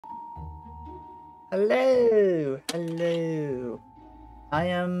Hello! Hello! I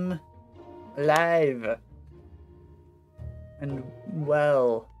am alive and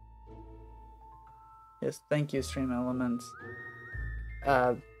well. Yes, thank you, Stream Elements.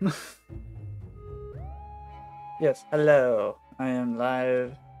 Yes, hello. I am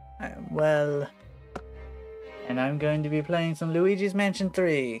live. I am well. And I'm going to be playing some Luigi's Mansion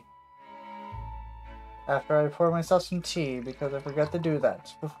 3. After I pour myself some tea, because I forgot to do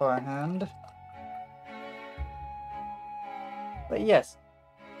that beforehand. But yes,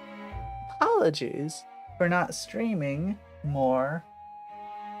 apologies for not streaming more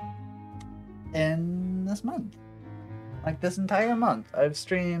in this month. Like this entire month. I've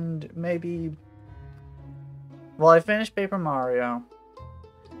streamed maybe... Well, I finished Paper Mario.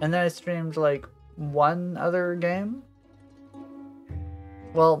 And then I streamed like one other game.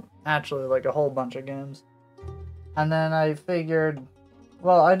 Well, actually like a whole bunch of games. And then I figured...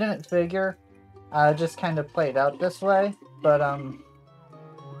 Well, I didn't figure. I just kind of played out this way. But,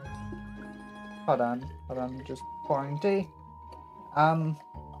 hold on, just pouring tea.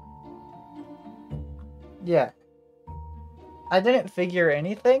 Yeah. I didn't figure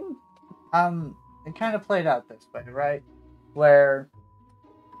anything. It kind of played out this way, right? Where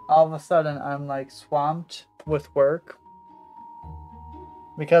all of a sudden I'm like swamped with work.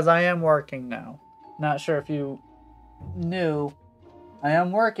 Because I am working now. Not sure if you knew. I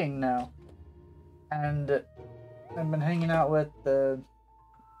am working now. And I've been hanging out with the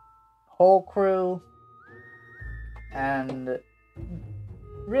whole crew. And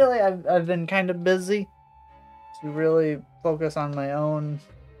really I've been kind of busy to really focus on my own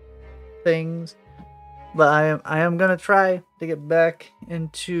things. But I am gonna try to get back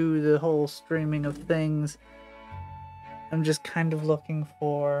into the whole streaming of things. I'm just kind of looking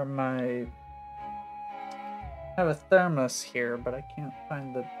for my... I have a thermos here, but I can't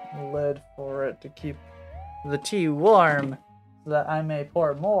find the lid for it to keep the tea warm so that I may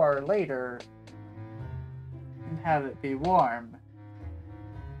pour more later and have it be warm.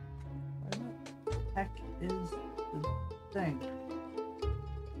 Where the heck is the thing?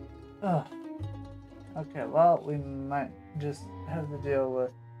 Ugh. Okay, well, we might just have to deal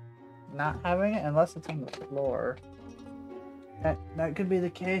with not having it unless it's on the floor. That could be the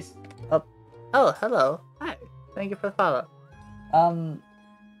case. Oh, hello. Hi. Thank you for the follow.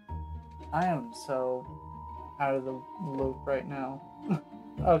 I am so out of the loop right now.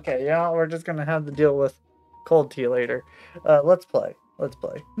 Okay, yeah, we're just gonna have to deal with cold tea later. Let's play.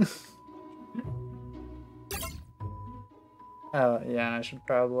 Oh, yeah, I should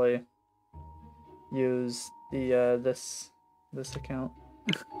probably use the this account.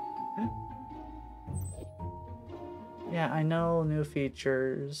 Yeah, I know new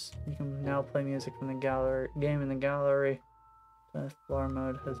features. You can now play music from the game in the gallery. The floor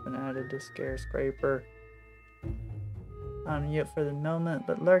mode has been added to Scraper. On mute for the moment,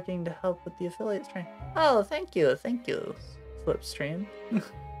 but lurking to help with the affiliate stream. Oh, thank you, Slipstream.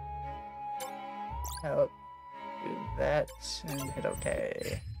 I'll do that and hit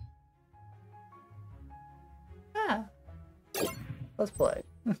OK. Ah, let's play.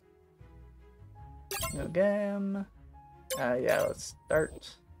 New game. Yeah, let's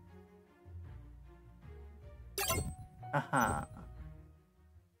start. Aha.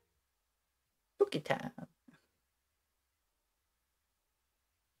 Spooky time.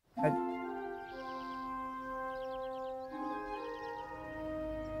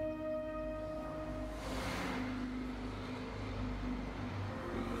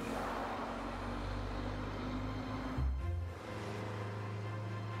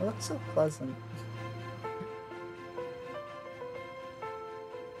 It looks so pleasant.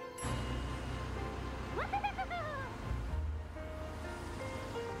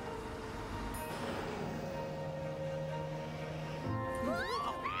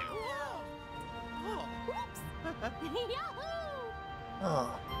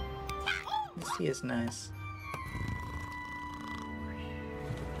 Oh, this tea is nice.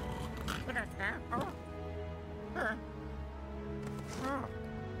 The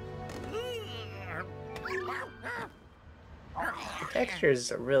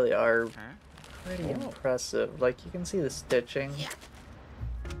textures really are pretty impressive. Like, you can see the stitching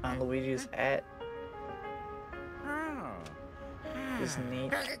on Luigi's hat. It's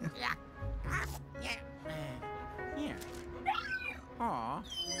neat.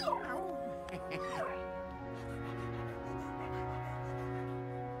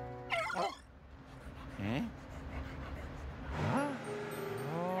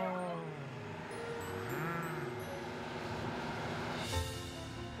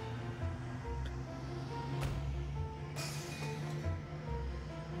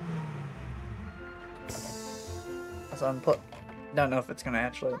 So don't know if it's gonna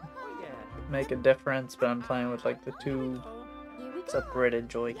actually make a difference, but I'm playing with like the two separated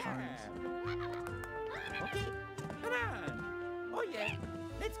Joy-Cons. Okay, come on. Oh yeah,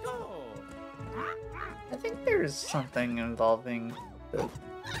 let's go. I think there's something involving the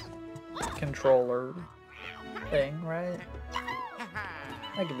controller thing, right?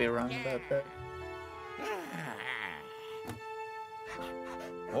 I could be wrong about that.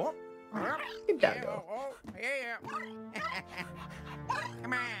 Oh, Good doggo. yeah.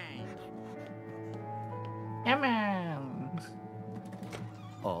 Come on. Come on.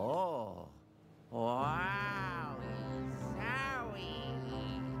 Oh, wow, sorry.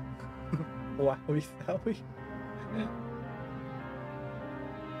 Wowie zowie.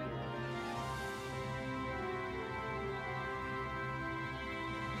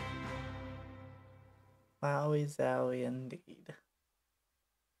 Wowie zowie indeed.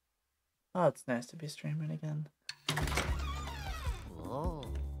 Oh, it's nice to be streaming again. Oh,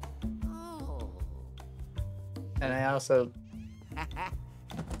 oh. And I also,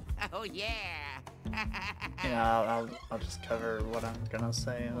 Oh yeah. you know, I'll just cover what I'm gonna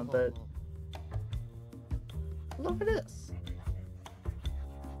say in a bit. Look at this.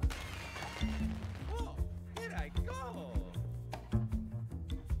 Oh, here I go.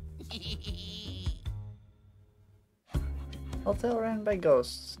 Hotel ran by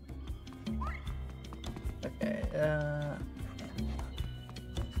ghosts. Okay,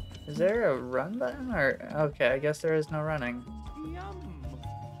 is there a run button or, okay, I guess there is no running. Yum.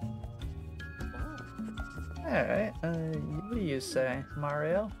 Alright, what do you say,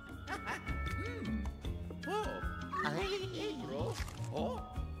 Mario? Oh, hey, bro. Oh,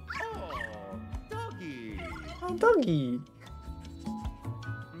 doggy. Oh, doggy!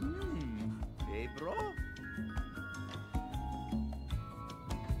 Hey, bro.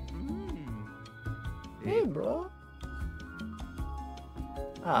 Hey, bro!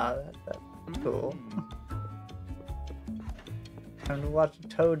 Ah, that's cool. Time to watch a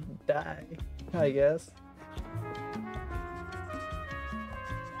toad die, I guess.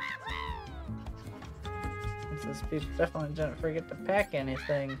 Since people definitely didn't forget to pack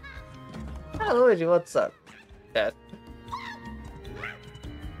anything. Ah, Luigi, what's up? Death.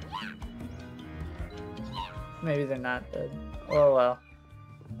 Maybe they're not dead. Oh well.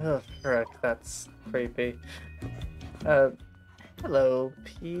 Oh, frick, that's creepy. Hello,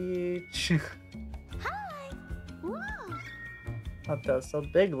 Peach. Hi! Wow! Hotel's so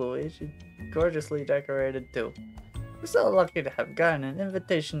big, Luigi. Gorgeously decorated, too. We're so lucky to have gotten an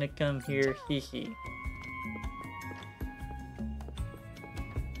invitation to come here, hee hee.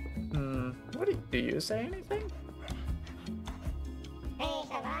 Do you say anything?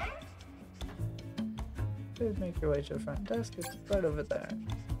 Please make your way to the front desk. It's right over there.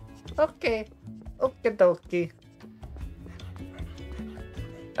 Okay. Okie dokie.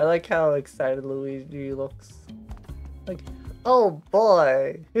 I like how excited Luigi looks. Like, oh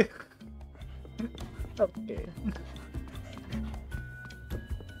boy! Okay.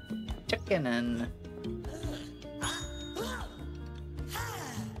 Checking in.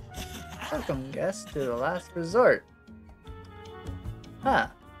 Welcome, guests, to the last resort. Huh.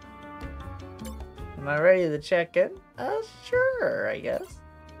 Am I ready to check in? Sure, I guess.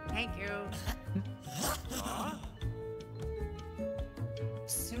 Thank you.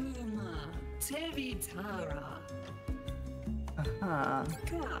 Suma, Tevitara. Uh-huh.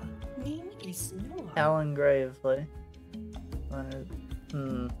 Ka, Nin is Noah. Alan Gravely. Leonard.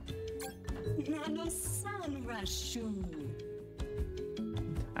 Nano-san Rashu.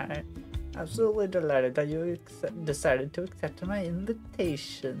 Alright. Absolutely delighted that you decided to accept my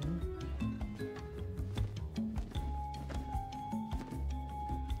invitation.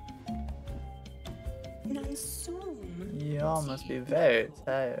 You all must be very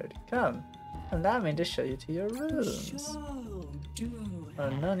tired. Come, allow me to show you to your rooms. Oh,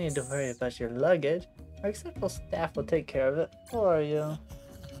 no need to worry about your luggage. Our acceptable staff will take care of it for you.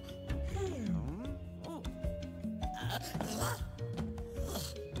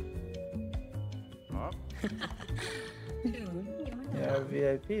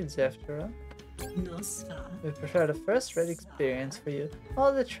 You're VIPs after all. We prepared a first-rate experience for you.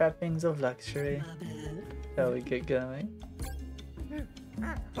 All the trappings of luxury. Shall we get going?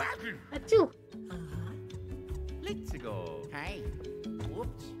 Achoo! Let's go. Hey.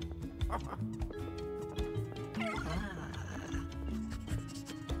 Whoops.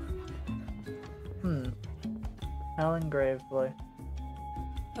 Alan Gravely.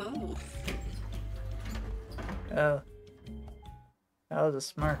 Oh. Oh. That was a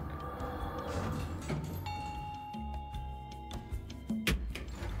smirk.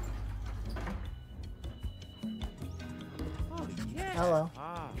 hello.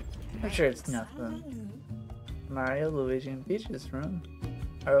 Oh, I'm sure it's nothing. Mario, Luigi, and Peach's room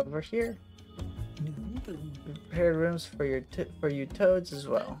are over here. We prepared rooms for you toads as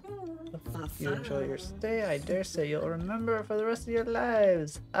well. If you enjoy your stay, I dare say you'll remember it for the rest of your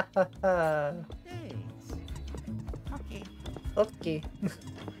lives. Ha ha ha. thanks. Okay. Okay.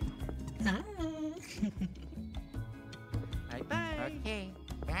 Bye-bye. Okay.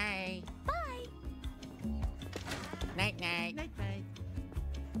 Bye. Bye. Night-night. Night-night.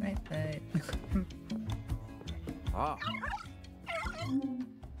 Night night. Oh.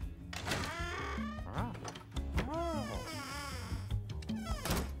 Oh. Oh.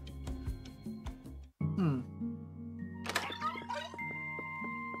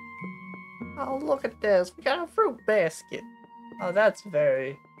 Oh, look at this. We got a fruit basket. Oh, that's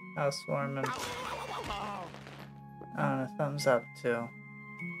very housewarming. Thumbs up too.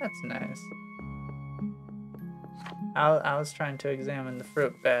 That's nice. I was trying to examine the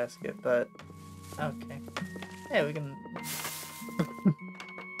fruit basket, but okay. Hey, we can.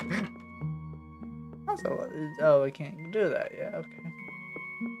 Also, oh, we can't do that yet. Okay.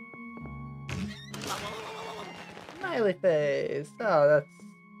 Smiley face. Oh, that's.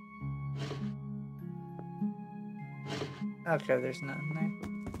 Okay, there's nothing there.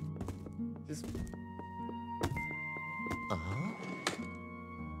 Just.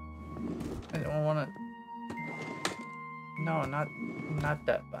 I don't want to. No, not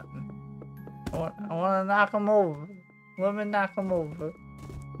that button. I want to knock him over. Let me knock him over.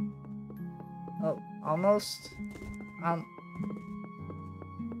 Oh, almost.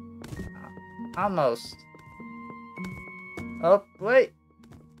 Almost. Oh, wait.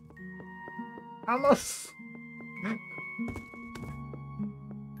 Almost.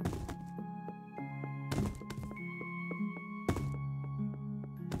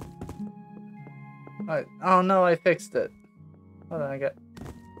 Oh no, I fixed it. Hold on, I got.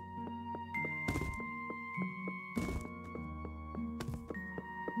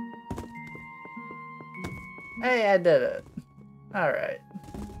 Hey, I did it. Alright.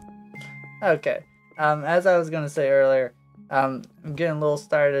 Okay. As I was gonna say earlier, I'm getting a little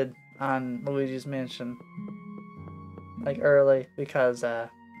started on Luigi's Mansion. Like early, because I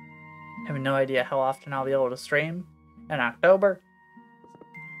have no idea how often I'll be able to stream in October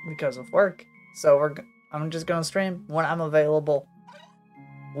because of work. So I'm just gonna stream when I'm available.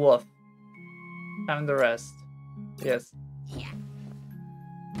 Woof. Time to rest. Yes. Yeah.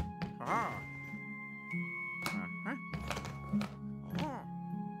 Oh. Uh-huh. Oh.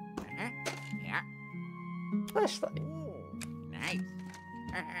 Uh-huh. Yeah. Flashlight. Ooh, nice.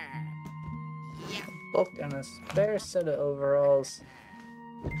 Yeah. Book and a spare set of overalls.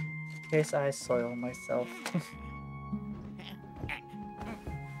 In case I soil myself.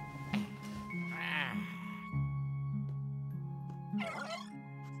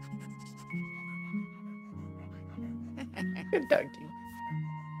 Good dog, dude.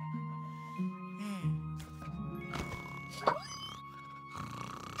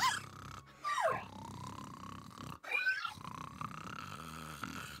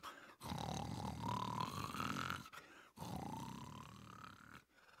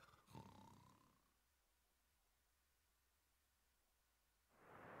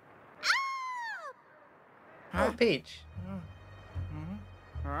 Oh, Peach.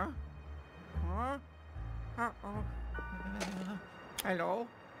 Huh? Huh? Uh-oh. Hello?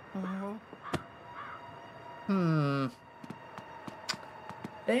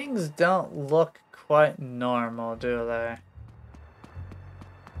 Things don't look quite normal, do they?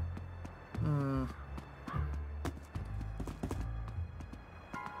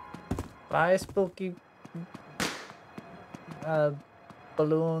 Bye, spooky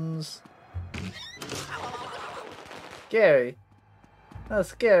balloons. Scary. That's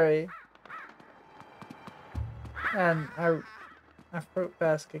scary. And our fruit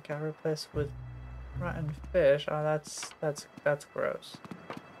basket got replaced with rotten fish. Oh, that's gross.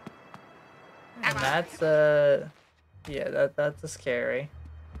 And that's yeah, that's a scary.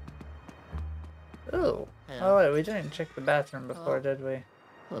 Ooh. Oh wait, we didn't check the bathroom before, did we?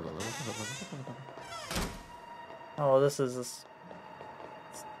 Oh, this is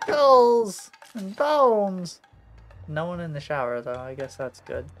skulls and bones. No one in the shower though. I guess that's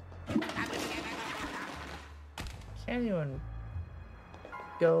good. Can't even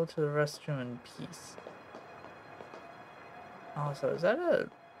go to the restroom in peace. Also, is that a...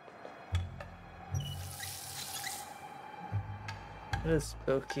 It is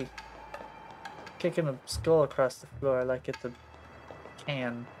spooky. Kicking a skull across the floor like it's a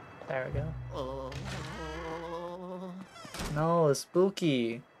can. There we go. No, it's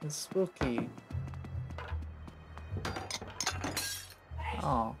spooky. It's spooky.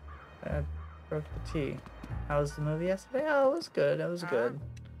 Oh, I broke the tea. How was the movie yesterday? Oh, it was good. It was good.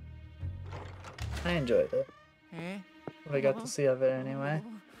 I enjoyed it. Eh? What I got to see of it anyway.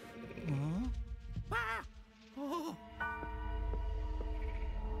 Ah! Oh.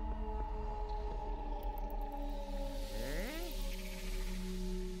 Eh?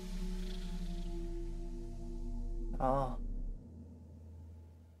 Oh.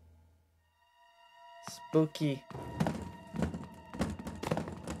 Spooky.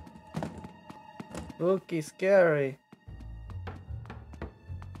 Spooky, scary.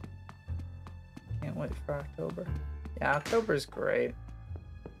 Can't wait for October. Yeah, October's great.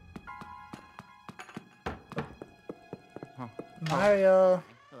 Mario.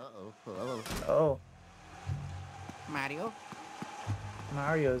 Oh, Mario?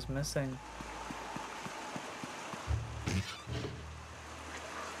 Mario's missing.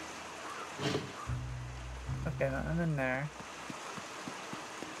 Okay, nothing in there.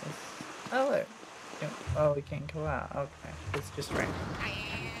 Oh, there. Oh, we can't go out. Okay, it's just random.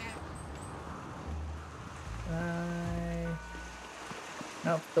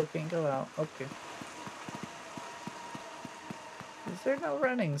 Nope, still can't go out. Okay. Is there no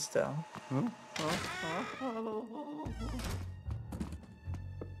running still? No,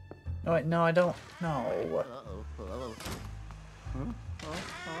 wait, no, I don't. No.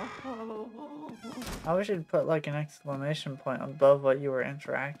 I wish you'd put like an exclamation point above what you were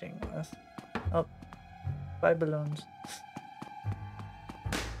interacting with. Oh, bye balloons.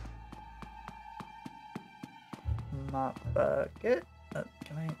 Mop bucket.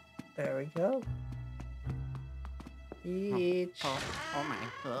 Can I? There we go. Each. Oh my.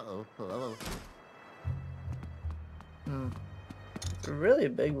 It's a really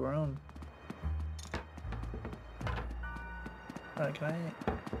big room. Can I?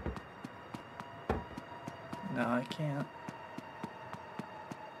 No, I can't.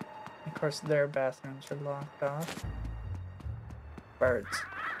 Of course, their bathrooms are locked off. Birds.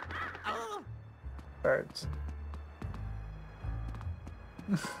 Birds.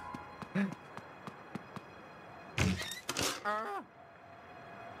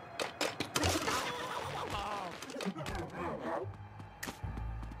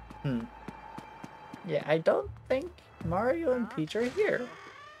 Yeah, I don't think Mario and Peach are here.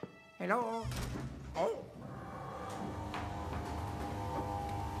 Hello? Oh.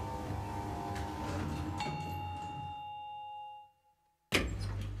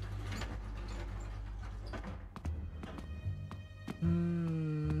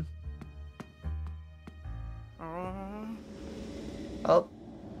 Oh,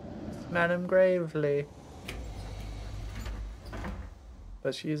 it's Madame Gravely.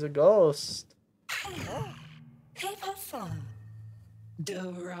 But she's a ghost. Paper fun.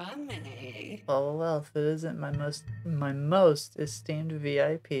 Dorame. Oh well, if it isn't my most esteemed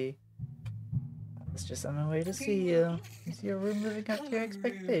VIP. I was just on my way to see you. Is your room living up to your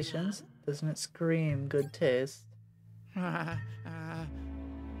expectations? Doesn't it scream good taste?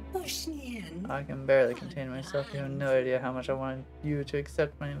 Ocean. I can barely contain myself. You have no idea how much I wanted you to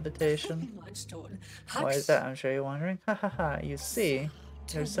accept my invitation. Why is that? I'm sure you're wondering. Ha ha ha. You see,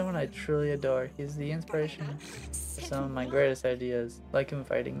 there's someone I truly adore. He's the inspiration for some of my greatest ideas, like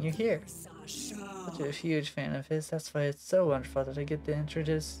inviting you here. Such a huge fan of his. That's why it's so wonderful that I get to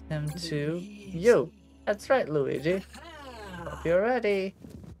introduce him to you. That's right, Luigi. Hope you're ready.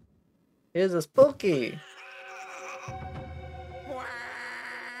 Here's a spooky.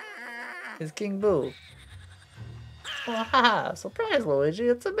 It's King Boo. Oh, haha! Surprise, Luigi!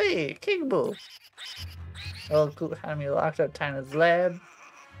 It's a me, King Boo. Old Coot had me locked up Tina's lab.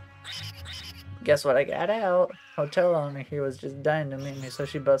 Guess what I got out? Hotel owner here was just dying to meet me, so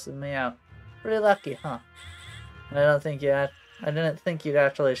she busted me out. Pretty lucky, huh? And I didn't think you'd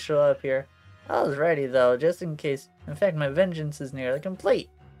actually show up here. I was ready though, just in case. In fact, my vengeance is nearly complete.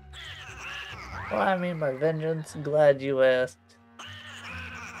 What I mean by vengeance? Glad you asked.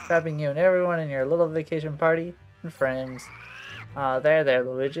 Trapping you and everyone in your little vacation party and friends. There,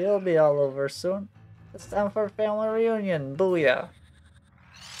 Luigi. It'll be all over soon. It's time for a family reunion. Booyah.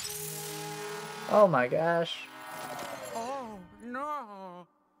 Oh my gosh. Oh, no.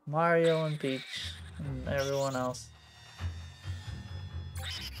 Mario and Peach and everyone else.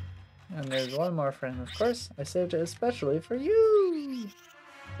 And there's one more friend, of course. I saved it especially for you.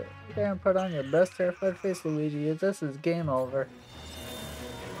 Sit there and put on your best terrified face, Luigi. This is game over.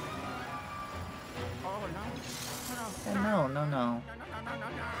 Oh, no. And no. No.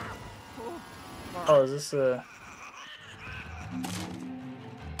 Oh, is this a...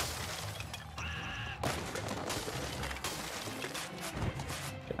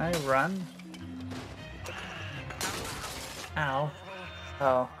 Can I run? Ow.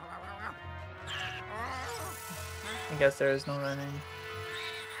 Oh. I guess there is no running.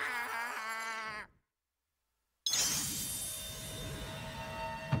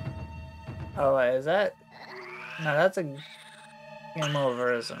 Oh, wait, is that? No, that's a game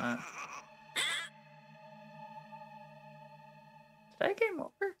over, isn't it? Is that game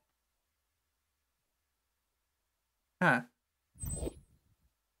over? Huh.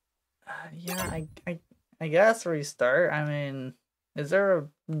 Yeah, I guess restart. I mean, is there a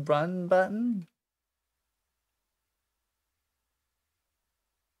run button?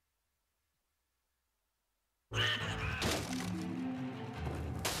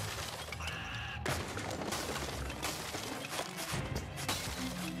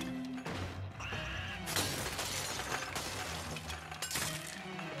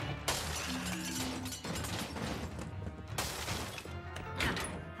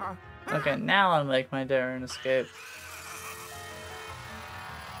 Okay, now I'll make my dare and escape.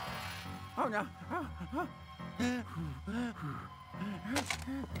 Oh no.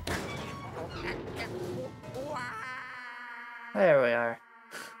 There we are.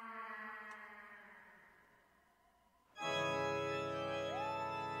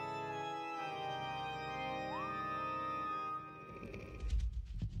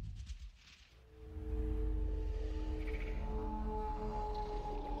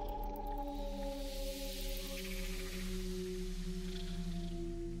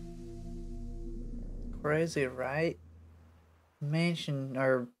 Crazy, right? Mansion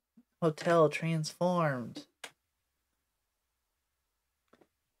or hotel transformed.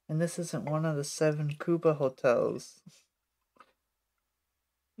 And this isn't one of the 7 Koopa hotels.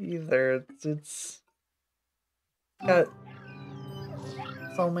 Either. It's got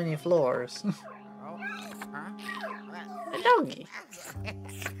so many floors. A doggy.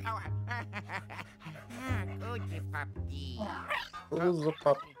 Good puppy. Who's a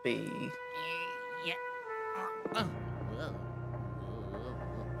puppy? Yeah.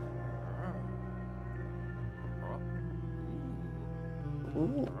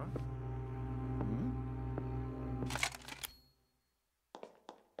 Ooh.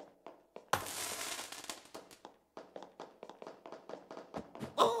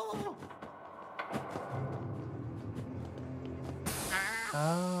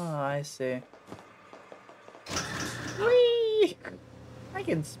 Oh, I see. Whee! I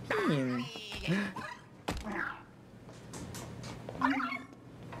can spin.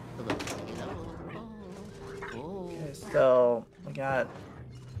 Okay, so we got.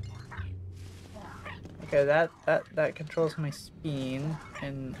 Okay, that controls my spin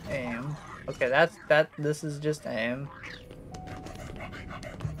and aim. Okay, this is just aim.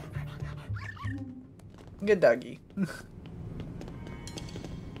 Good doggy.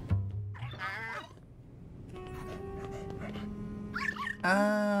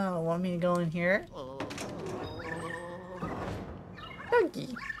 Ah, want me to go in here?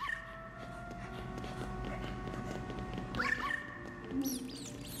 Doggy.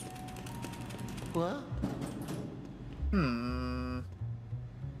 What?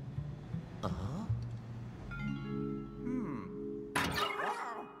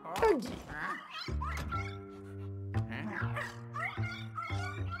 Doggy.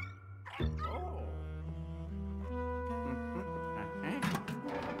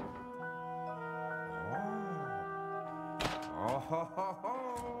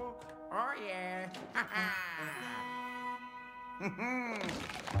 Oh yeah.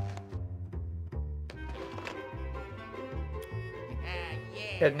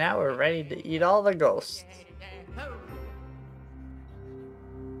 Good, now we're ready to eat all the ghosts.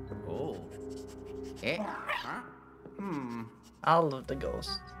 Oh. Eh? Huh? All of the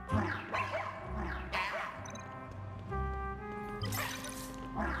ghosts.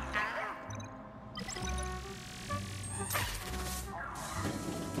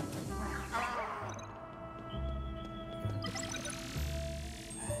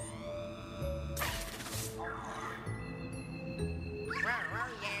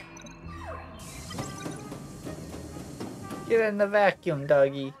 Get in the vacuum,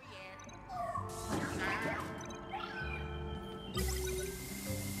 doggy.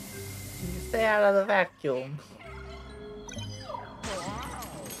 Stay out of the vacuum.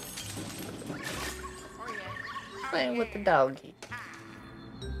 Playing with the doggy.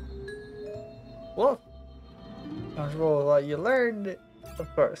 Woof. Comfortable with what you learned,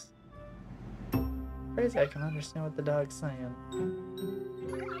 of course. Crazy, I can understand what the dog's saying.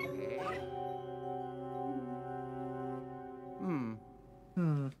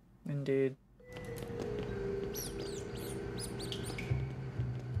 Indeed.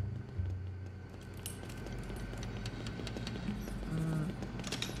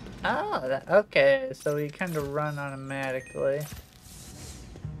 Oh, okay. So we kind of run automatically.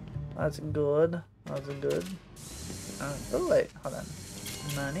 That's good. That's good. Oh wait, hold on.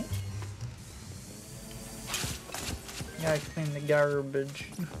 Money. Gotta clean the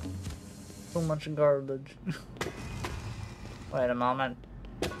garbage. So much garbage. Wait a moment.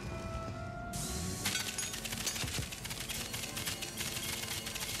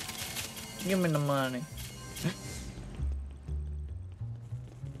 Give me the money.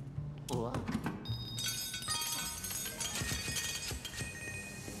 Whoa.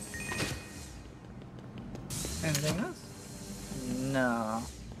 Anything else? No.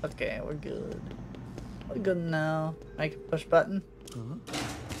 Okay, we're good. We're good now. I can push button.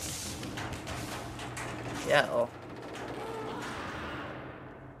 Yeah. Oh.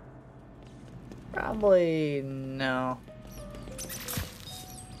 Probably no.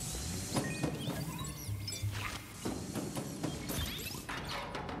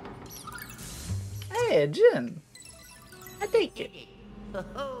 Hey, a gin. I take it.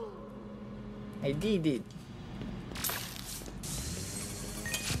 I did it.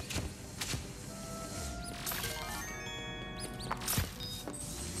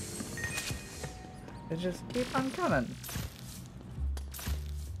 They just keep on coming.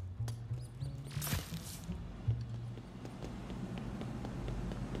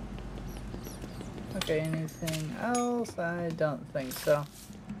 Okay, anything else? I don't think so.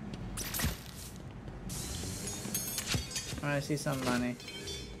 I see some money.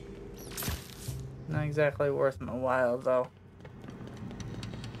 Not exactly worth my while, though.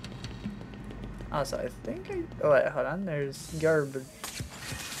 Also, I think I... Oh, wait, hold on. There's garbage.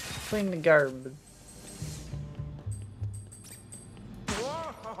 Clean the garbage.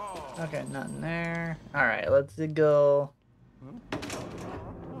 Okay, nothing there. Alright, let's go.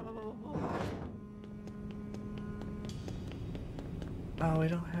 Oh, we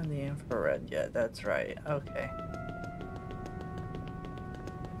don't have the infrared yet. That's right. Okay.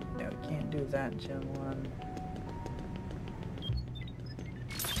 Yeah, we can't do that gym one.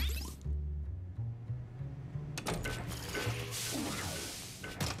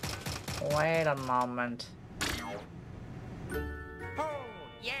 Wait a moment. Oh,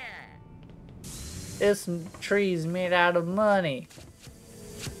 yeah. This tree's made out of money.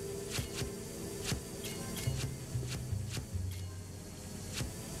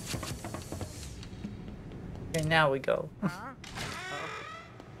 Okay, now we go.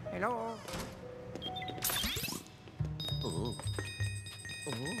 Hello. Ooh.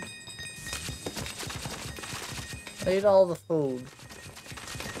 Ooh. Eat all the food.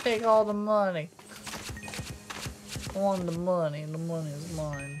 Take all the money. I want the money. The money is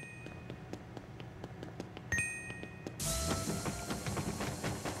mine.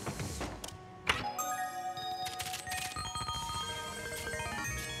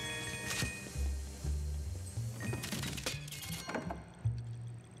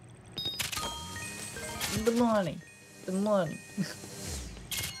 The money. The money.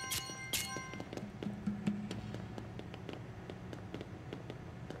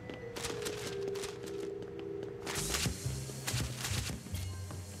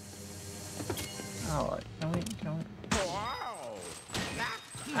 Oh, can we? Wow.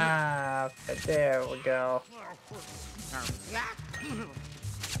 Ah, okay, there we go.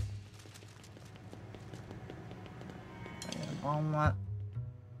 Wait a moment.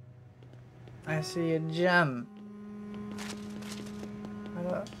 I see a gem.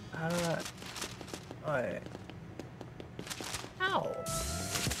 How do I, wait. Ow.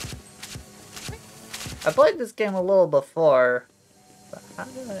 I played this game a little before, but how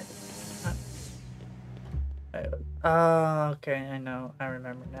did I, oh, okay, I know, I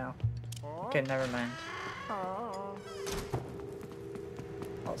remember now. Okay, never mind.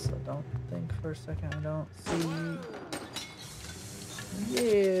 Also, don't think for a second, I don't see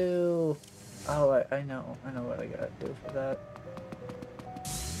you. Oh, I know what I gotta do for that.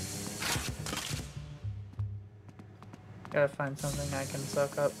 Gotta find something I can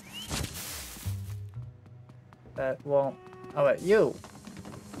suck up. That won't. Oh wait, you.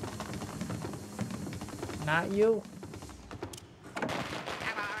 Not you.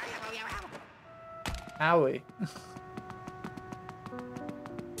 Owie.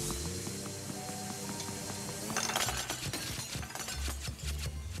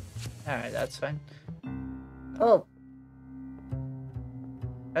 Alright, that's fine. Oh!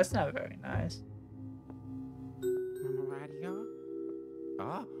 That's not very nice. Radio?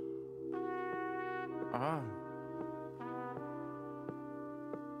 Oh. Oh.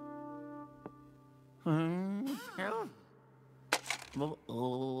 Oh.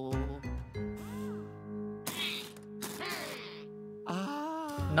 Oh.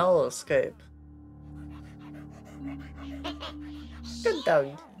 Ah. No escape. Good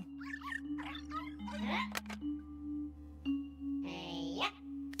doggy.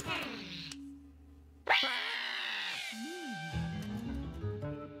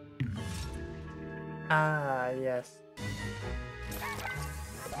 Ah, yes.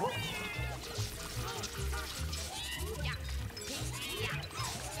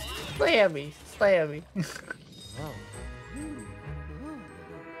 Slammy, slammy.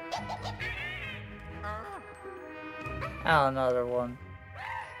 Oh, another one.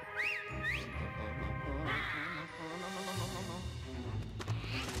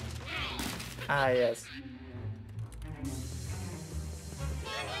 Ah, yes.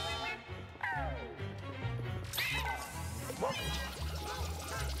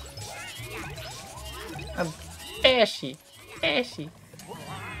 I'm ashy, ashy.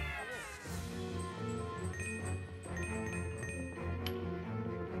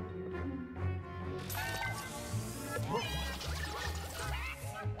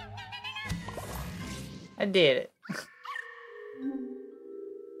 I did it.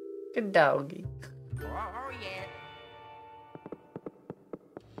 Good doggy. Oh, yeah.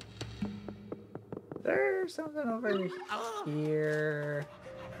 There's something over here.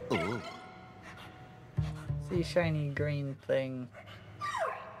 Oh. See shiny green thing.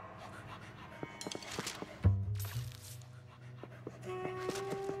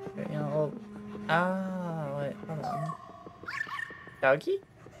 You know, ah, wait, hold on. Doggy?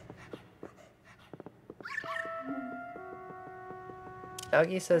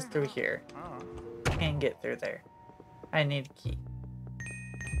 Doggy says through here. Can't get through there. I need a key.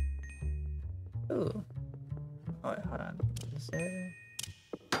 Ooh. Oh, wait, hold on. Is there...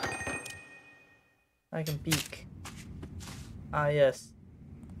 I can peek. Ah, yes.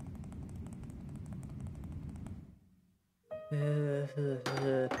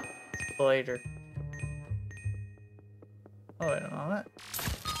 Spider. Oh, wait a moment.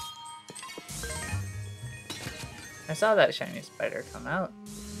 I saw that shiny spider come out.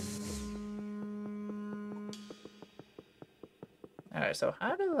 Alright, so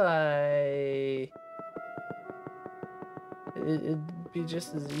how do I... It'd be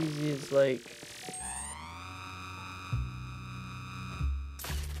just as easy as, like...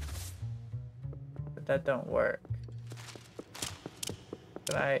 But that don't work.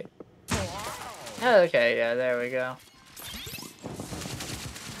 But I... Oh, okay, yeah, there we go.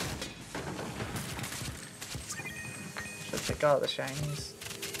 Should take all the shinies.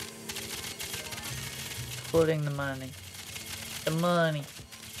 Including the money. The money.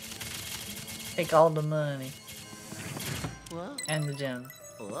 Take all the money. Whoa. And the gem.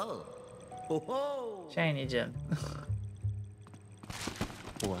 Whoa. Whoa. Shiny gem.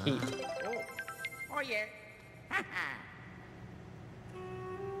 Wow. Keep. Oh, yeah. I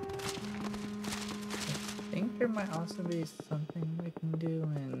think there might also be something we can do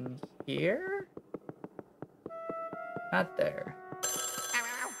in here? Not there.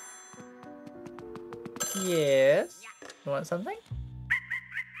 Yes. You want something?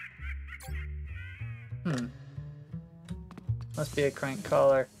 Hmm. Must be a crank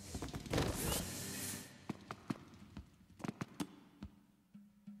collar.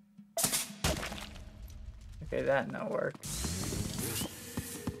 Okay, that no work.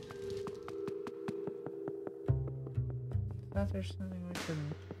 Thought there's something we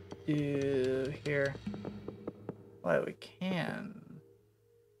can do here. Well, we can.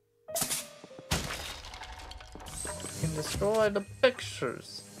 We can destroy the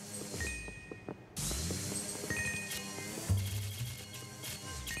pictures.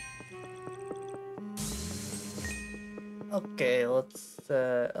 Okay, let's,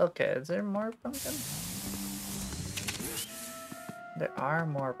 okay, is there more pumpkin? There are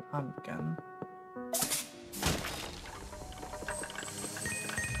more pumpkin.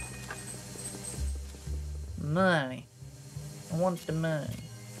 Money. I want the money.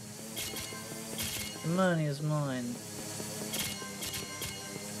 The money is mine.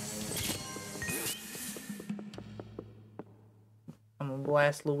 I'm gonna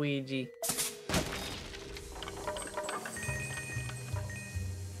blast Luigi.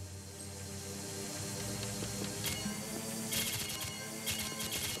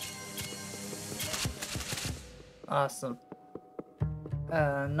 Awesome.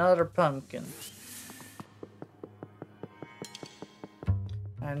 Another pumpkin.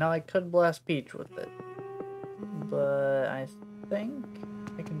 I know I could blast Peach with it, but I think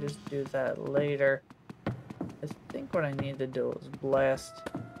I can just do that later. I think what I need to do is blast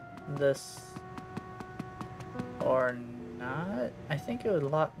this or not. I think it would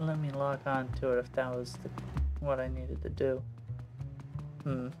let me lock onto it if that was what I needed to do.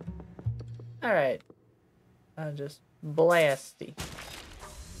 Alright. Just blasty.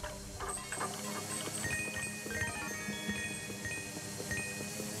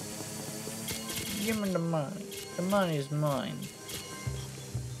 Give me the money. The money's mine.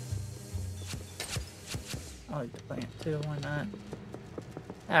 I like the plant too, why not?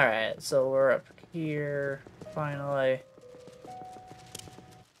 Alright, so we're up here, finally.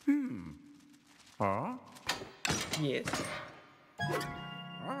 Huh? Yes.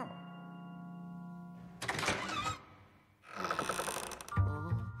 Oh.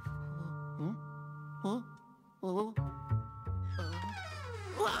 Huh? Oh.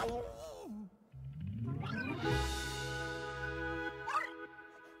 Wow.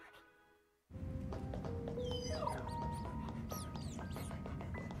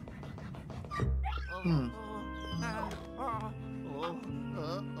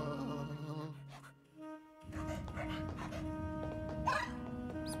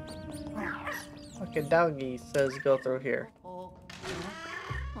 Okay, doggy says go through here.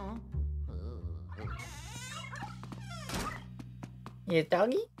 Yeah,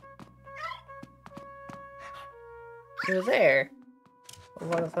 doggy? You're there. But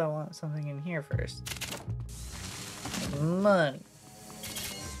what if I want something in here first? Money.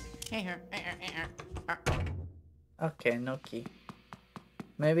 Okay, no key.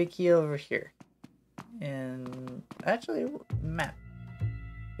 Maybe key over here. And actually, map.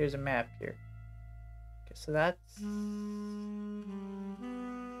 Here's a map here. Okay, so that's...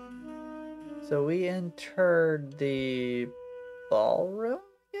 So we entered the ballroom,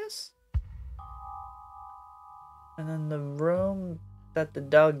 yes? And then the room that the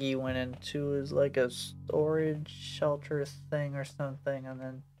doggy went into is like a storage shelter thing or something. And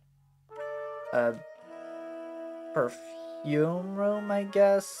then a perfume room, I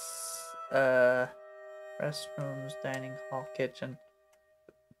guess. Restrooms, dining hall, kitchen.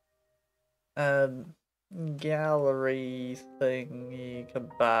 Gallery thingy,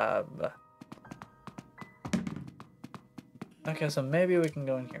 kebab. Okay, so maybe we can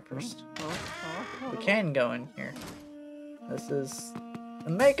go in here first. We can go in here. This is the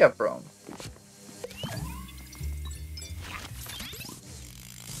makeup room.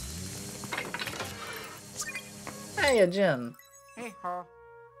 Hey, Jim. Hey ho.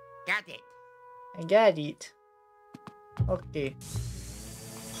 Got it. I got it. Okay.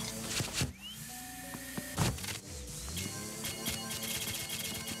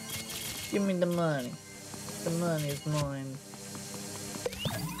 Give me the money. The money is mine.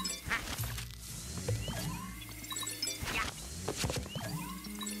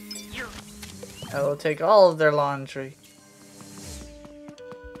 I will take all of their laundry.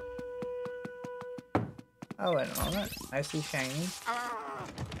 Oh, wait a moment. I see shiny.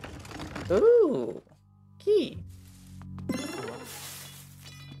 Ooh! Key.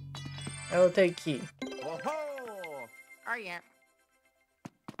 I will take key. Oh ho! Oh yeah.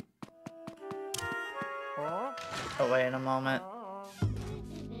 Oh. Oh, wait a moment.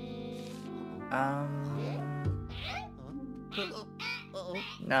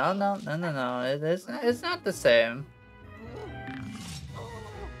 No. It's not the same.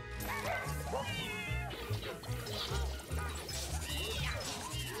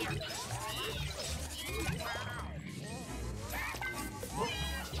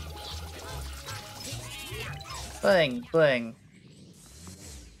 Bling, bling.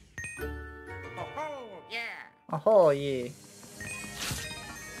 Oh yeah. Oh, yeah.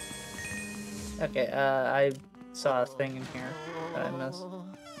 Okay, I saw a thing in here that I missed.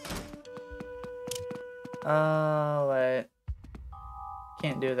 Oh, wait.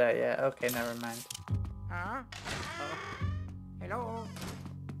 Can't do that yet. Okay, never mind. Huh? Hello.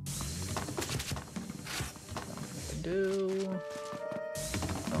 If I do.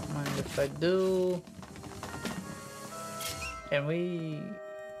 Don't mind if I do. Can we...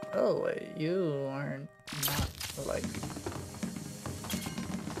 Oh, wait. You aren't not like...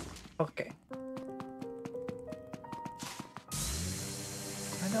 Okay.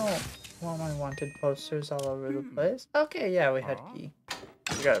 I don't want my wanted posters all over the place. Okay, yeah, we had key.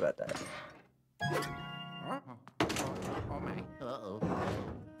 Forgot about that. Oh my. Uh-oh.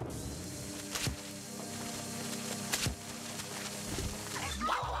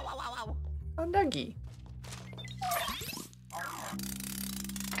 Wow. Oh, doggy.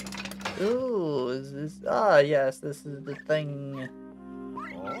 Ooh, is this... Ah, yes, this is the thing.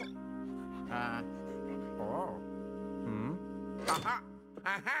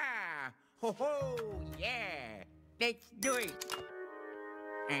 Aha! Ho ho! Yeah! Let's do it!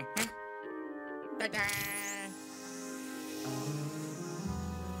 Ta-da!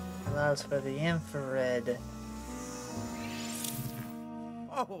 Allows for the infrared.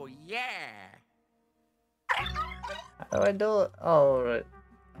 Oh, yeah. How do I do it? Oh, right.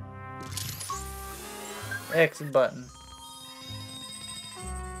 X button.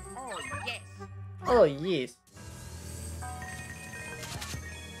 Oh, yes. Oh, yes.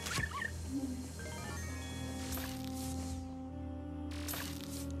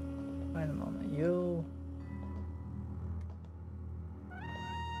 Wait a moment, you...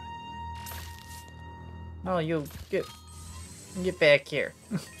 No, you get back here.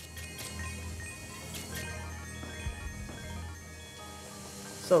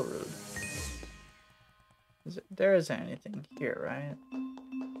 So rude. There isn't anything here, right?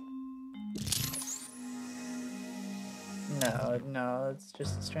 No, it's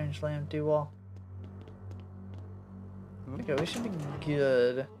just a strangely empty wall. Okay, we should be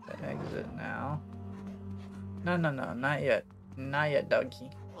good to exit now. No, not yet. Not yet, doggy.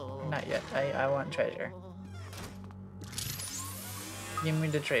 Not yet. I want treasure. Give me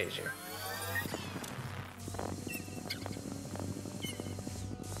the treasure.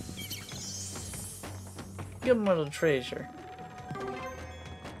 Give him a little treasure.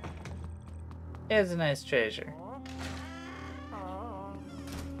 Here's a nice treasure.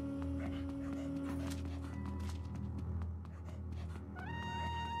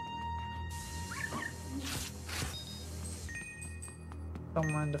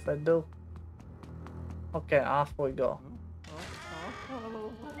 Don't mind if I do. Okay, off we go.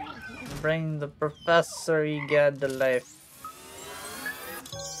 Bring the Professor Egad to life.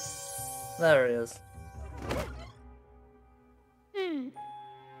 There he is.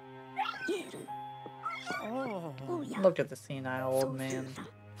 Look at the senile old man.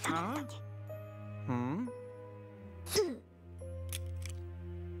 Huh? Hmm?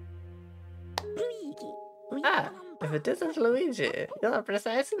 Ah, if it isn't Luigi, you're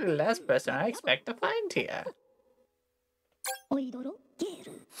precisely the last person I expect to find here.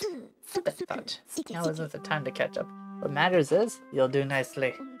 That thought. Now isn't the time to catch up. What matters is, you'll do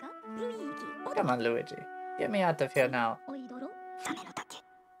nicely. Come on, Luigi. Get me out of here now.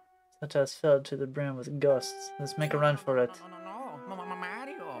 Such as filled to the brim with ghosts. Let's make a run for it. No,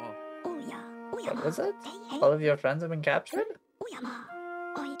 Mario. What was it? All of your friends have been captured?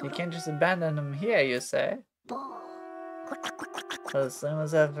 You can't just abandon them here, you say? Well, as soon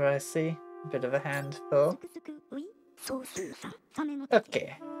as ever I see a bit of a handful.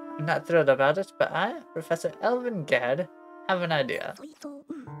 Okay, I'm not thrilled about it, but I, Professor Elvin Gad, have an idea.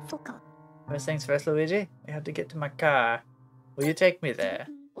 First things first, Luigi, I have to get to my car. Will you take me there?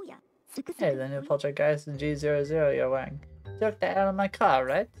 Hey, the new poltergeist G00 you're wearing. Took that out of my car,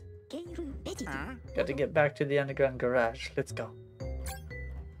 right? Huh? Got to get back to the underground garage. Let's go.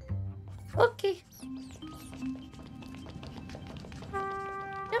 Okay.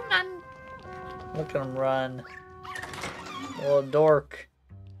 Come on. Look at him run. Little dork.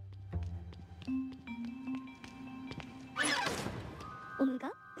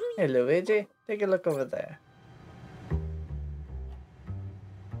 Hey Luigi, take a look over there.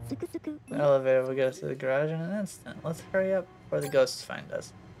 The elevator will get us to the garage in an instant. Let's hurry up before the ghosts find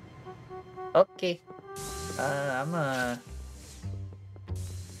us. Okay. I'm gonna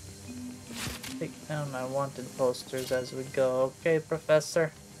take down my wanted posters as we go. Okay,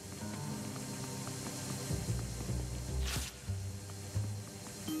 Professor?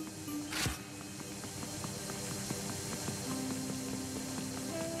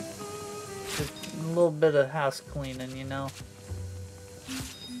 Just a little bit of house cleaning, you know?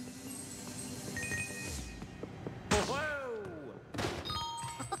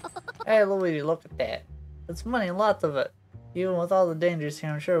 Hey Luigi, look at that. It's money, lots of it. Even with all the dangers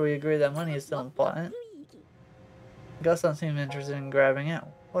here, I'm sure we agree that money is still important. Gus don't seem interested in grabbing it.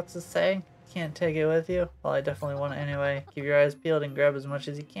 What's it say? Can't take it with you? Well, I definitely want it anyway. Keep your eyes peeled and grab as much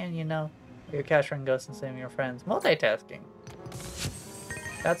as you can, you know. You're capturing ghosts and saving your friends. Multitasking.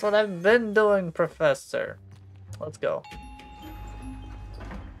 That's what I've been doing, Professor. Let's go.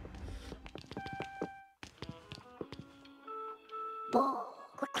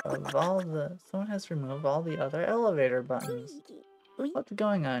 Someone has removed all the other elevator buttons. What's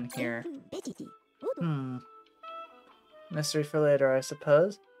going on here? Mystery for later, I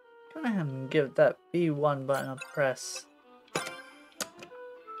suppose. Go ahead and give that B1 button a press.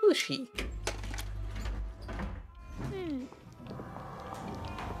 Who's she?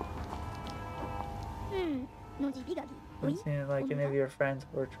 It seems like any of your friends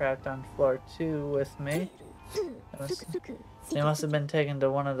were trapped on floor 2 with me. They must have been taken to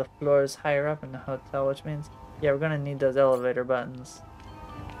one of the floors higher up in the hotel, which means, yeah, we're gonna need those elevator buttons.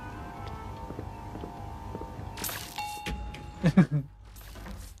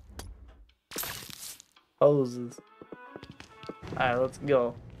 Poses. Alright, let's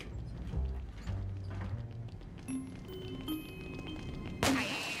go.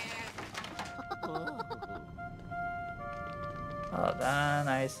 Hold on,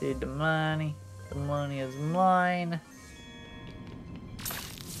 I see the money. The money is mine.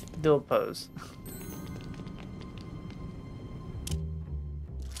 Dual pose.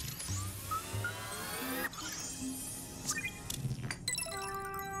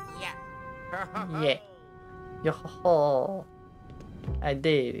 Yeah. Yeah. Yo ho ho. I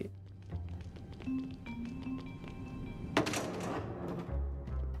did it.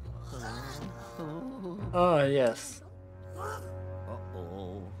 Oh yes.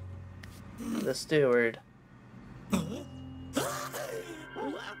 Uh-oh. The steward. Huh?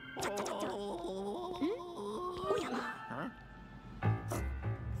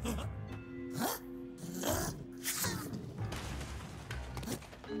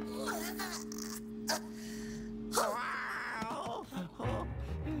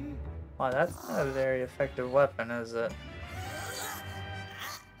 Wow, that's not a very effective weapon, is it?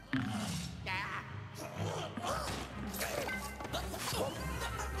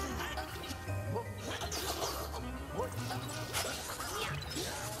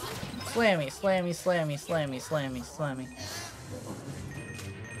 Slammy, slammy, slammy, slammy, slammy, slammy.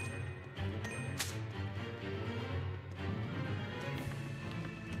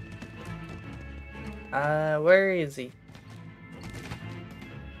 Where is he?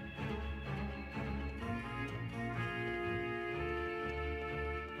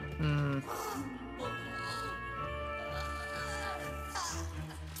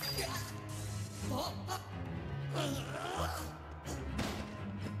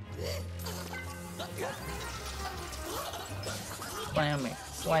 Slam me,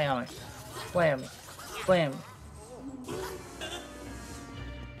 slam me, slam me, slam me.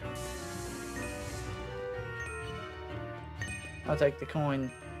 I'll take the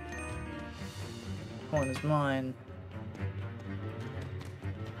coin. Coin is mine.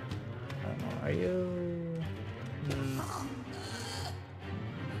 Are you?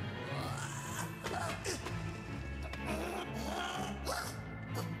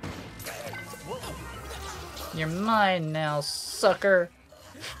 You're mine now, sucker.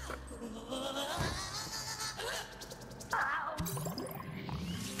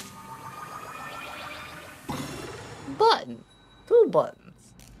 Button. 2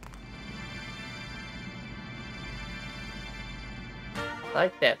 buttons.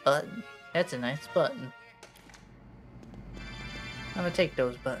 Like that button. That's a nice button. I'm gonna take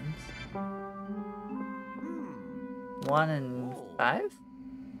those buttons. 1 and 5?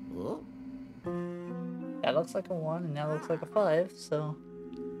 Oh. That looks like a 1 and that looks like a 5, so...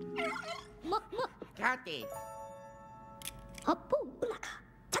 Got it.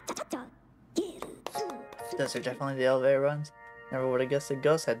 Those are definitely the elevator runs. Never would have guessed the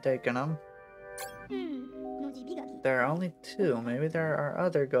ghost had taken them. There are only 2. Maybe there are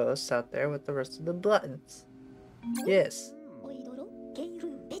other ghosts out there with the rest of the buttons. Yes.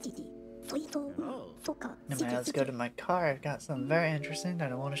 Anyway, let's go to my car. I've got something very interesting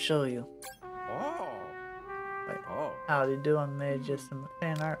that I want to show you. Oh. Wait, Oh. how do you do? I made just some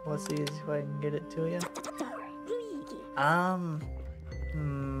fan art. What's the easiest way I can get it to you?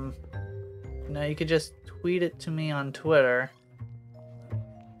 No, you could just tweet it to me on Twitter.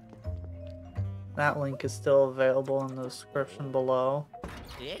 That link is still available in the description below.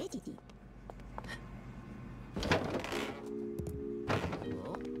 Yeah.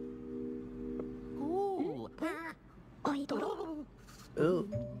 Ooh. Ooh,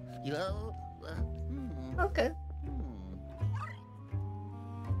 Yo. okay.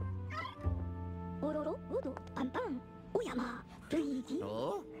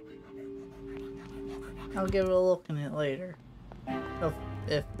 Oh. I'll give it a look in it later.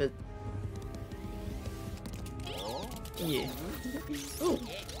 If it... Oh. Yeah. Ooh.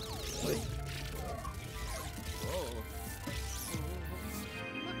 Wait. Oh.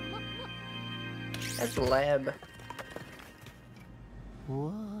 That's a lab.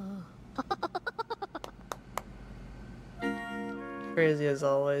 Whoa. Crazy as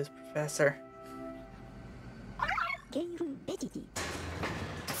always, Professor.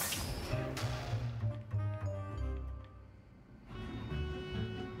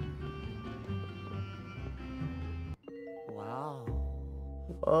 Wow.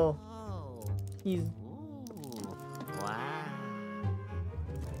 Whoa. Oh. He's... Ooh. Wow.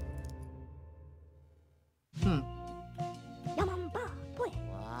 Hmm.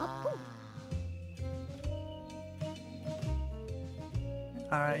 Wow.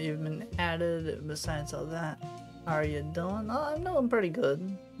 Alright, you've been added. Besides all that, how are you doing? Oh, I'm doing pretty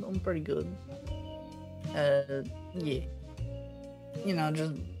good. Doing pretty good. Yeah. you know,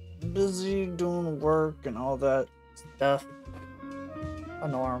 just busy doing work and all that stuff. A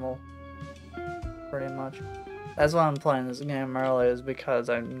normal, pretty much. That's why I'm playing this game early, is because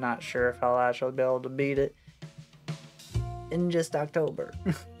I'm not sure if I'll actually be able to beat it in just October.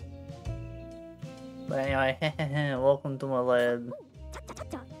 But anyway, welcome to my lab.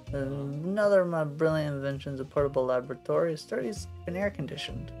 Another of my brilliant inventions, a portable laboratory, sturdy and air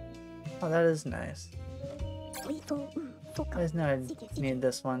conditioned. Oh, that is nice. I just know I'd need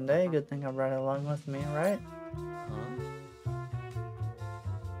this one day. Good thing I brought it along with me, right?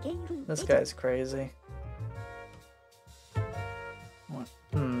 This guy's crazy. What?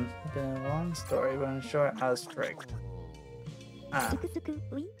 Been a long story, but in short, I was strict. Ah.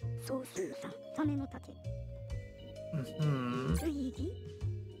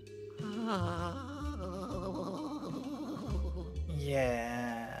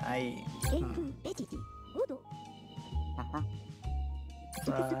 Yeah, I...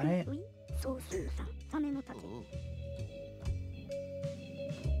 Right.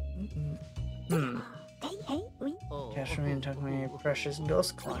 Cashmere took my precious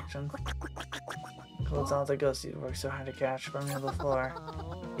ghost collection. Includes all the ghosts you've worked so hard to catch from me before.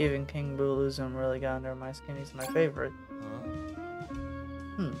 Even King Boo losing him really got under my skin. He's my favorite.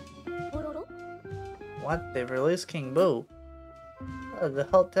 What? They've released King Boo? Oh, the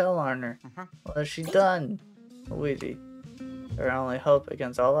Hotel Honor. What has she done? Luigi. Our only hope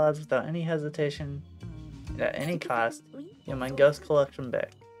against all odds, without any hesitation, and at any cost, get my ghost collection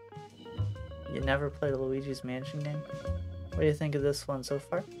back. You never played a Luigi's Mansion game? What do you think of this one so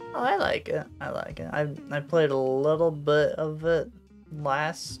far? Oh, I like it. I like it. I played a little bit of it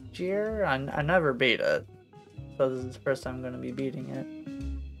last year. I never beat it, so this is the first time I'm going to be beating it.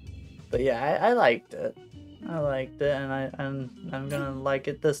 But yeah, I liked it. I liked it, and I'm gonna like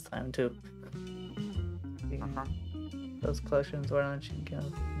it this time too. Those collections, why don't you give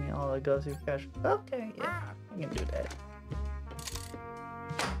me all the ghosts you've catch? Okay, yeah, I can do that.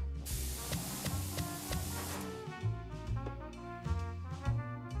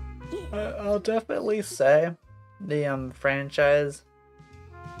 I'll definitely say the franchise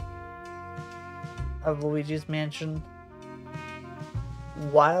of Luigi's Mansion,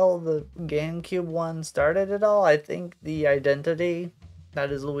 while the GameCube one started it all, I think the identity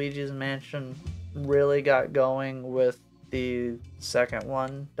that is Luigi's Mansion really got going with the second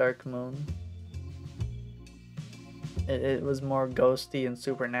one, Dark Moon. It was more ghosty and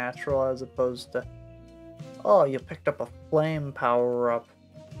supernatural as opposed to, oh, you picked up a flame power-up.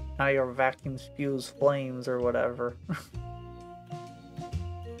 Now your vacuum spews flames or whatever.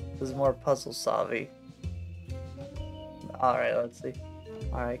 It was more puzzle-solvy. Alright, let's see.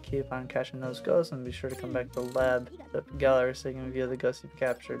 Alright, keep on catching those ghosts and be sure to come back to the lab, the gallery, so you can view the ghosts you've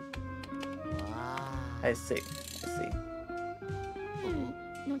captured. I see.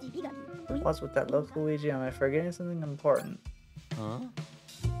 What's with that look, Luigi? Am I forgetting something important?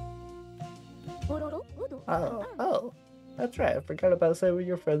 Oh, that's right. I forgot about saying with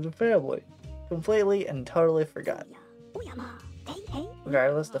your friends and family. Completely and totally forgot.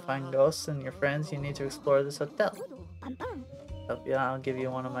 Regardless, to find ghosts and your friends, you need to explore this hotel. Hope you, I'll give you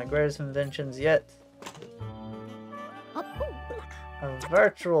one of my greatest inventions yet. A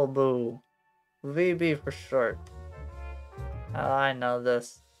virtual boo. VB for short. Oh, I know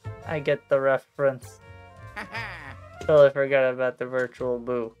this. I get the reference. Totally forgot about the virtual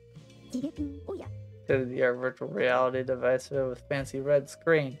boo. Your virtual reality device with fancy red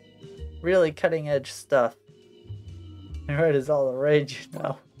screen. Really cutting edge stuff. And red is all the rage, you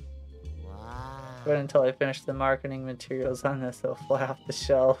know. Wait until I finish the marketing materials on this, it'll fly off the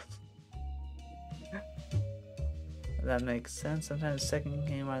shelves. That makes sense. Sometimes second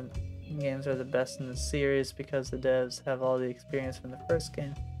games are the best in the series because the devs have all the experience from the first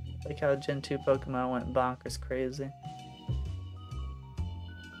game. Like how Gen 2 Pokemon went bonkers crazy.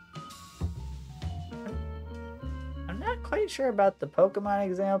 I'm not quite sure about the Pokemon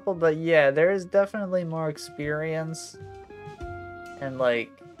example, but yeah, there is definitely more experience. And like,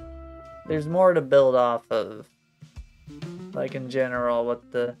 there's more to build off of. Like in general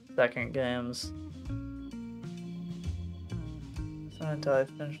with the second games. So until I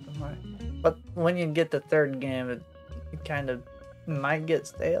finish the mark. But when you get the third game, it kind of might get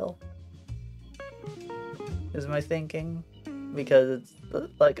stale, is my thinking, because it's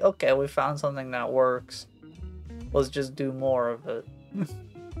like, okay, we found something that works, let's just do more of it.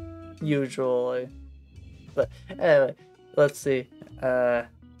 Usually. But anyway, let's see. If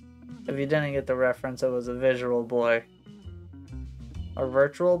you didn't get the reference, it was a Visual Boy. Or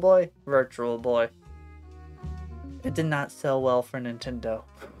Virtual Boy? Virtual Boy. It did not sell well for Nintendo.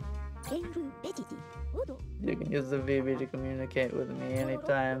 You can use the VB to communicate with me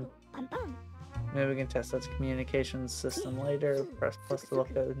anytime. Maybe we can test its communication system later. Press plus to look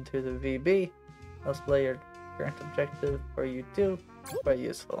into the VB. Display your current objective for you too. Quite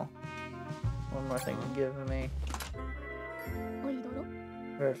useful. One more thing to give me.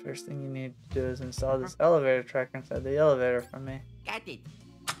 Very first thing you need to do is install this elevator tracker inside the elevator for me. Got it.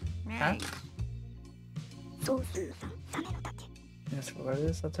 Huh? Nice. Yes, for what it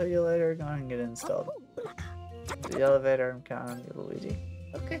is, I'll tell you later. Go ahead and get it installed. The elevator, I'm counting on you, Luigi.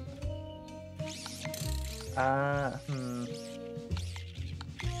 Okay.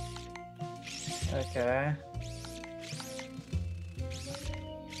 Okay.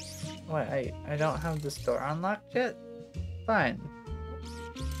 Wait, I don't have this door unlocked yet? Fine.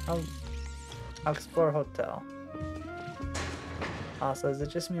 I'll explore hotel. Also, is it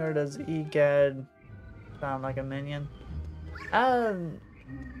just me or does Egad sound like a minion?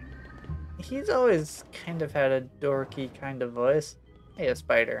 He's always kind of had a dorky kind of voice. Hey, a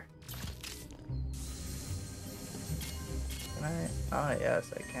spider. Can I? Oh,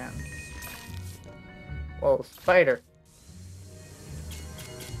 yes, I can. Whoa, spider.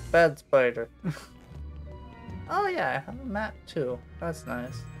 Bad spider. Oh, yeah, I have a map too. That's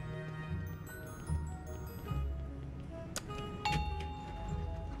nice.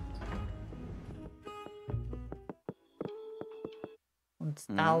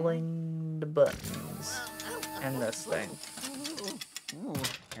 Installing the buttons and this thing.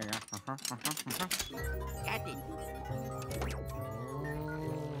 Got it.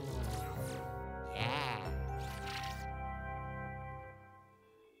 Yeah.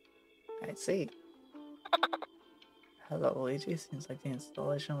 I see. Hello, Luigi. Seems like the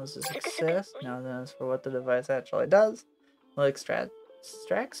installation was a success. Now then, as for what the device actually does, well,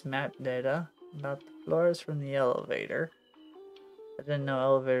 extracts map data about the floors from the elevator. I didn't know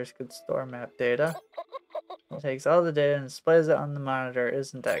elevators could store map data. It takes all the data and displays it on the monitor.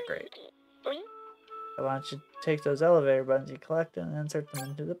 Isn't that great? So why don't you take those elevator buttons you collected and insert them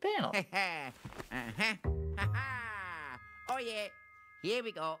into the panel? Oh yeah. Here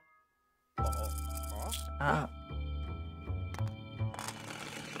we go. Ah.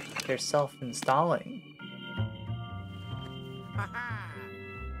 They're self-installing.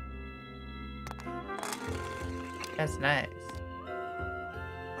 That's nice.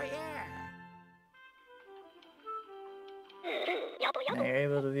 Oh yeah. Now you're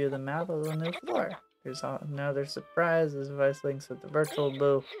able to view the map of the new floor. There's another surprise. This device links with the virtual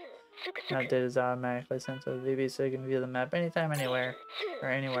booth. Map data is automatically sent to the VB so you can view the map anytime, anywhere. Or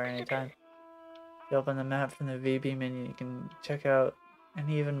anywhere, anytime. If you open the map from the VB menu, you can check out an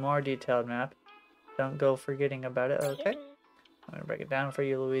even more detailed map. Don't go forgetting about it, okay? I'm gonna break it down for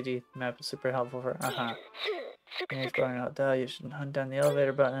you, Luigi. The map is super helpful for When you're exploring a hotel, you should hunt down the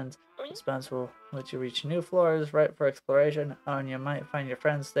elevator buttons. This buttons will let you reach new floors, right for exploration. Oh, and you might find your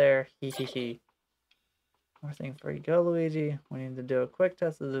friends there. Hee hee hee. More thing before you go, Luigi. We need to do a quick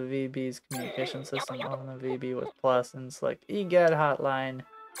test of the VB's communication system. Open the VB with plus and select EGAD hotline.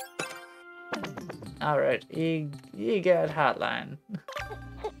 Alright, EGAD hotline.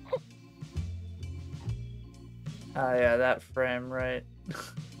 Oh yeah, that frame, right?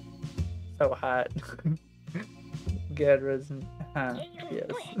 So hot. GAD resin.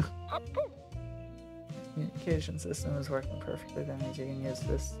 Yes. Communication system is working perfectly. That means you can use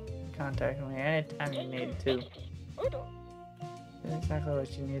this to contact me anytime you need to. That's exactly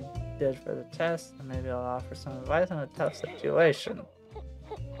what you did for the test, and maybe I'll offer some advice on a tough situation.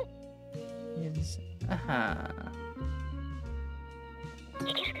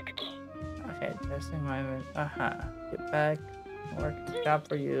 Okay, testing my get back. Work job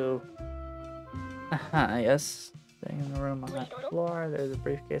for you. Yes. Staying in the room on that floor. There's a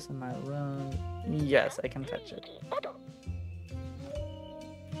briefcase in my room. Yes, I can touch it.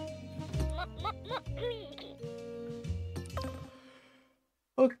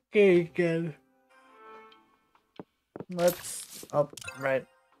 Okay, good. Let's right.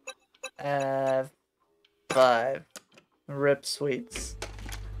 5. Rip sweets.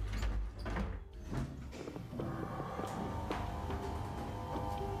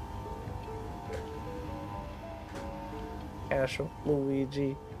 Casual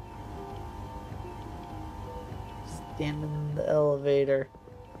Luigi. Standing in the elevator.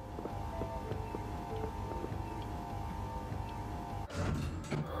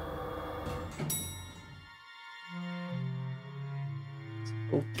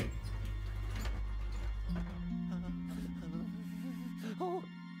 Spooky.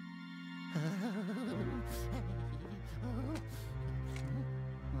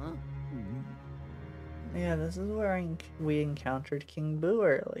 Yeah, this is where we encountered King Boo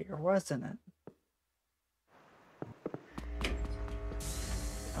earlier, wasn't it?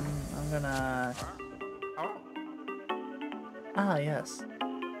 I'm gonna... Ah, yes.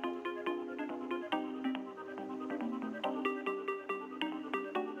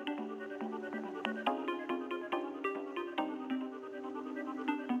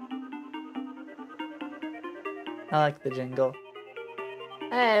 I like the jingle.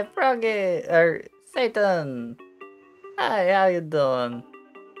 Hey, Froggy! Or Satan! Hi, how you doing?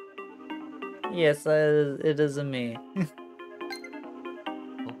 Yes, it is me.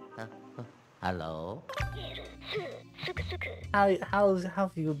 Hello? How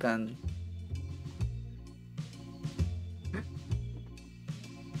have you been?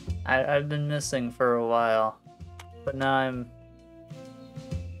 I've been missing for a while, but now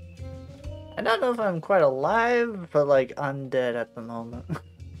I don't know if I'm quite alive, but like undead at the moment.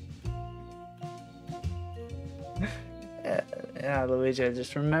 Yeah, Luigi, I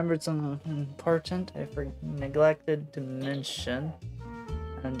just remembered something important I neglected to mention.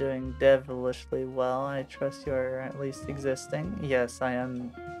 I'm doing devilishly well. I trust you are at least existing. Yes, I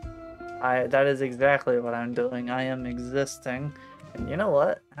am. That is exactly what I'm doing. I am existing. And you know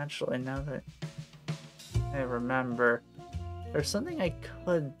what? Actually, now that I remember, there's something I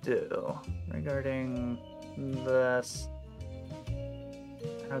could do regarding this.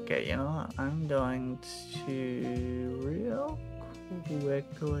 Okay, you know what? I'm going to real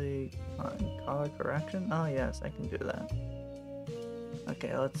quickly call a correction. Oh yes, I can do that.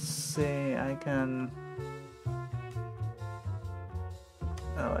 Okay, let's see. I can.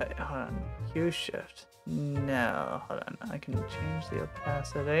 Oh wait, hold on. Q shift. No, hold on. I can change the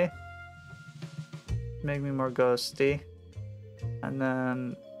opacity. Make me more ghosty. And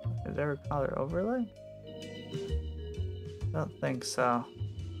then, is there a color overlay? Don't think so.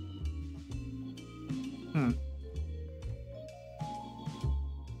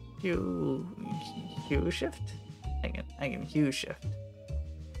 Q shift? I can Q shift.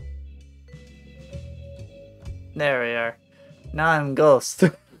 There we are. Now I'm ghost.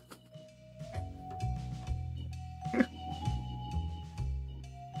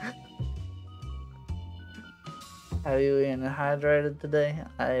 Have you been hydrated today?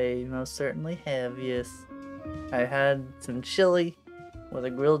 I most certainly have, yes. I had some chili with a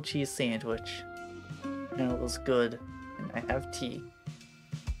grilled cheese sandwich. And it was good. And I have tea.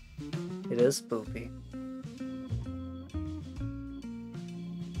 It is spoopy.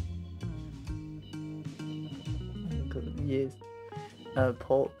 Yes.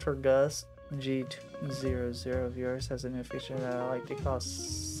 Poltergust G200 of yours has a new feature that I like to call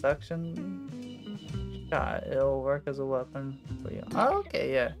suction shot. It'll work as a weapon for you. Oh,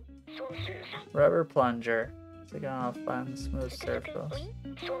 okay, yeah. Rubber plunger. It's like on a fun, smooth surface.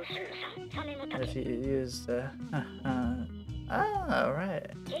 And if you use the... oh, right.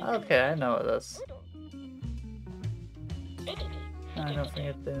 Okay, I know this. Don't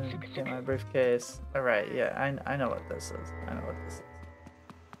forget to get my briefcase. Alright, yeah, I know what this is. I know what this is.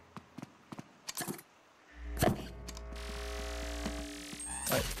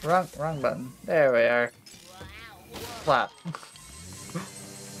 Wait, wrong button. There we are. Flap.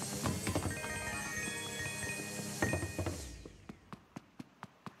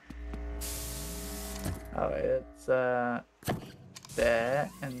 Oh, it's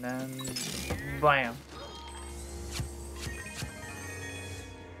that, and then bam.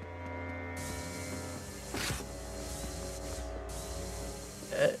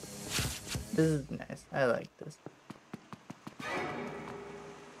 This is nice. I like this.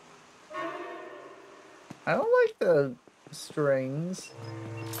 I don't like the strings.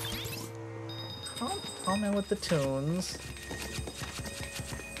 Calm in with the tunes.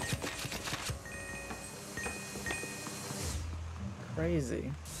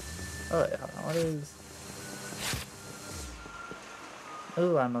 Crazy. Oh yeah, what is...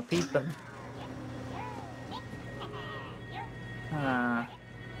 Ooh, I'm a peepin'.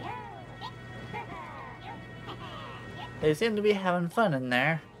 They seem to be having fun in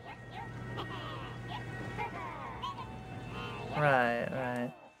there.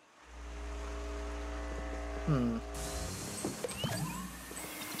 Right.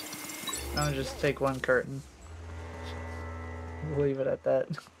 I'll just take one curtain. We'll leave it at that.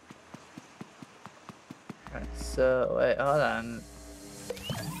 Alright, so wait, hold on.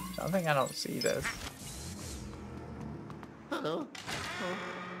 I don't see this. Hello.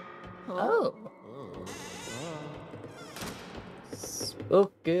 Oh.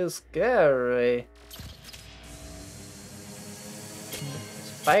 Spooky scary.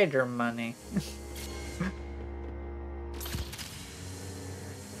 Spider money.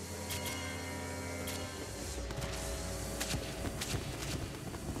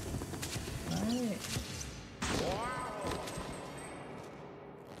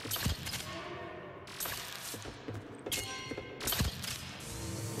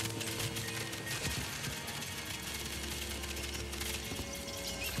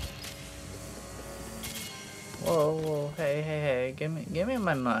 Whoa, whoa, hey, give me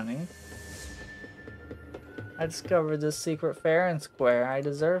my money. I discovered this secret fair and square. I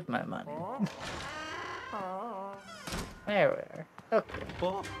deserve my money. There we are. Okay.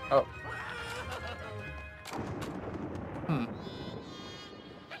 Oh. Hmm.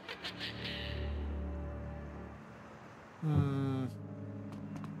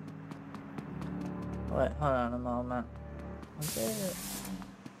 Wait, hold on a moment. Okay.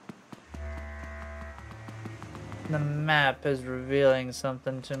 The map is revealing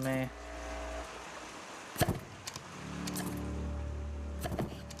something to me.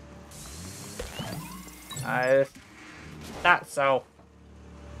 I thought so.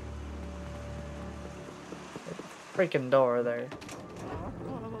 Freaking door there.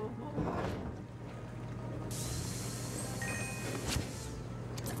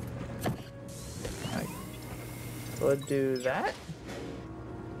 I would do that.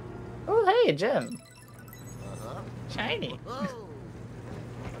 Oh, hey, Jim. Shiny.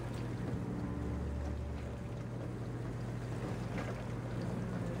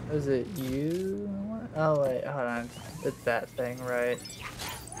 Is it you? Oh wait, hold on. It's that thing, right?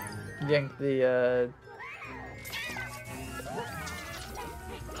 Yank the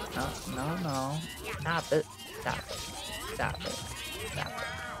No. Stop it. Stop it. Stop it. Stop it.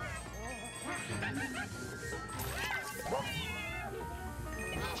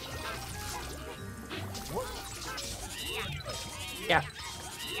 Yeah.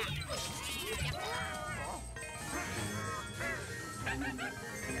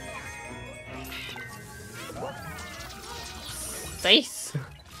 Face.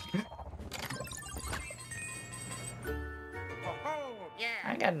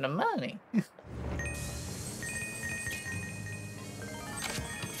 I got the money.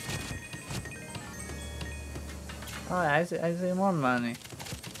 Oh, I see more money.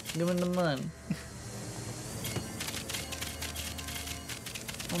 Give me the money.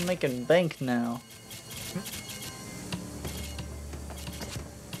 I'm making bank now.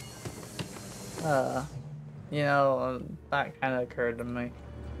 You know, that kind of occurred to me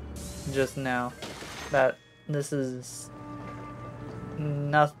just now, that this is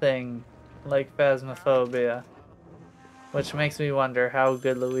nothing like Phasmophobia, which makes me wonder how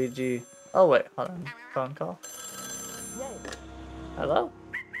good Luigi... Oh wait, hold on, phone call. Hello?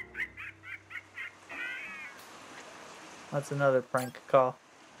 That's another prank call.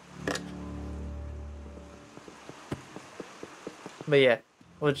 But yeah,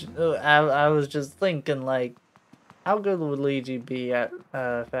 which I was just thinking, like, how good would Luigi be at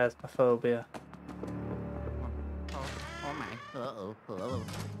Phasmophobia? Oh my. Uh-oh. Uh-oh.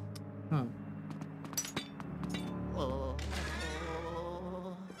 Hmm. Oh.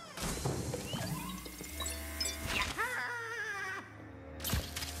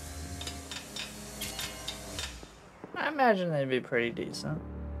 I imagine they'd be pretty decent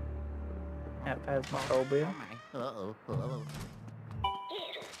at Phasmophobia. Oh my. Uh-oh. Uh-oh.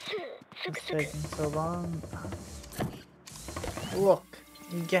 It's taking so long. Look,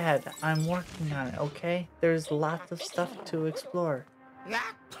 Gad, I'm working on it, okay? There's lots of stuff to explore.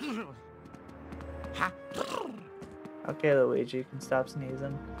 Okay, Luigi, you can stop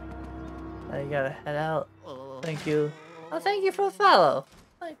sneezing. You gotta head out. Thank you. Oh, thank you for the follow.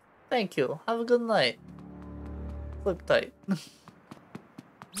 Thank you. Have a good night. Flip tight.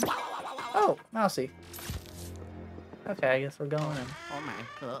 Oh, mousy. Okay, I guess we're going in. Oh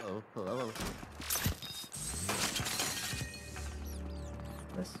my. Uh-oh. Uh-oh.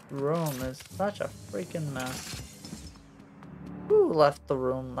 This room is such a freaking mess. Who left the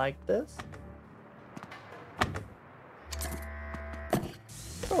room like this?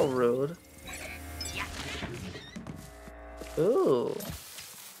 So rude. Ooh.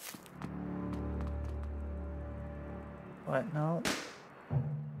 What? No.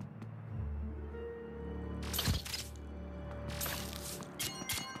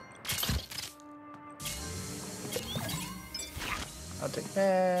 I'll take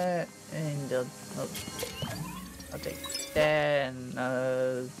that, and I'll take that, and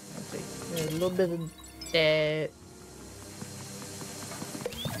I'll take a little bit of that.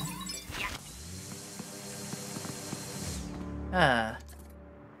 Ah,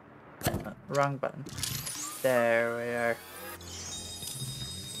 wrong button. There we are.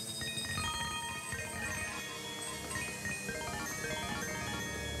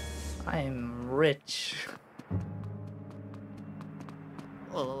 I'm rich.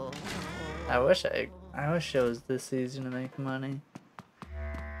 Oh. I wish it was this easy to make money.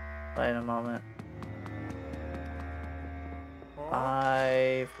 Wait a moment.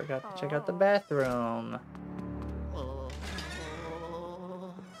 I forgot to check out the bathroom.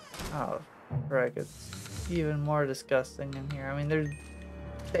 Oh, frick, it's even more disgusting in here. I mean, there's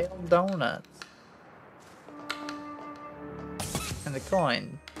stale donuts. And a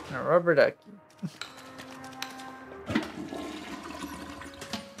coin. And a rubber ducky.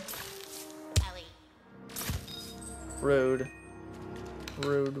 Rude.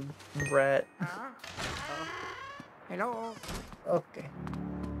 Rude rat. Hello. Okay.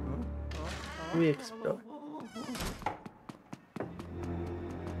 We explore.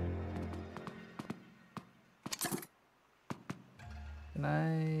 Can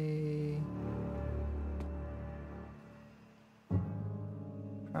I...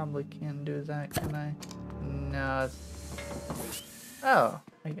 Probably can't do that, can I? No. Oh,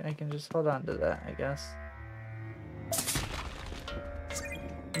 I can just hold on to that, I guess.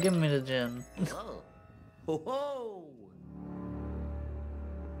 Give me the gem. Whoa. Whoa.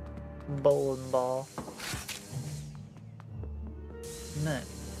 Bowling ball. Next.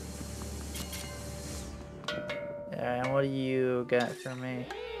 Yeah, and what do you got for me?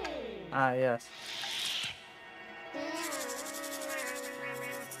 Ah, yes.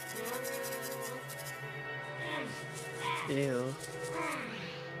 Ew.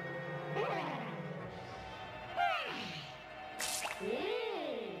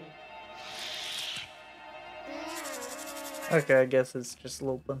 Okay, I guess it's just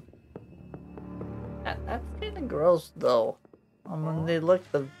looping. That's kind of gross, though. I mean, they look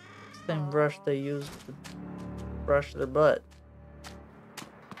the same brush they use to brush their butt.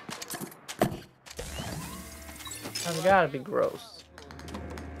 That's gotta be gross.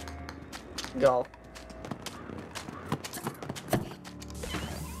 Go.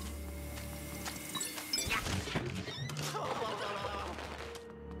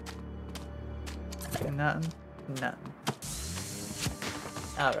 Okay, nothing. Nothing.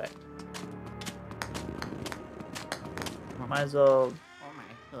 Alright. Might as well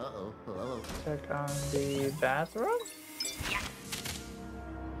check on the bathroom?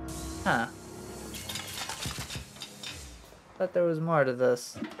 Huh. Thought there was more to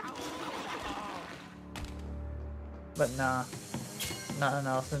this. But nah. Nothing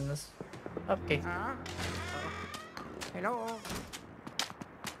else in this. Okay. Hello.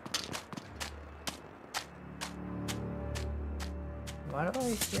 Why do I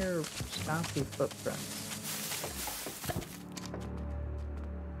hear stompy footprints?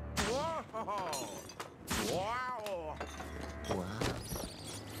 Whoa. Wow. Wow.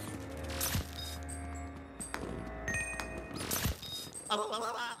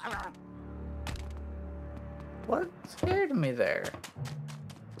 What scared me there?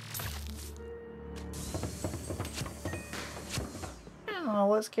 I don't know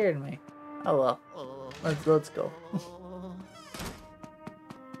what scared me. Oh well. Let's go.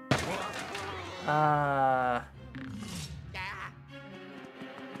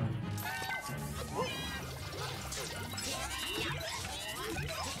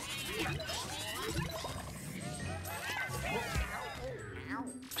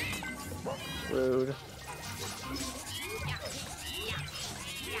 Rude.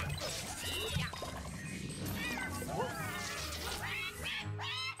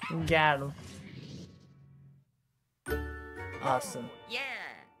 Got him. Awesome. Yeah.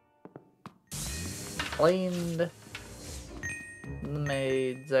 Cleaned the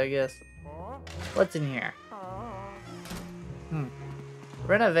maids, I guess. What's in here?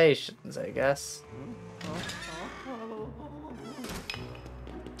 Renovations, I guess.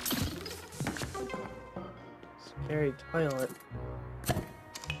 Scary toilet.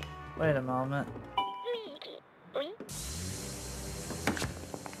 Wait a moment.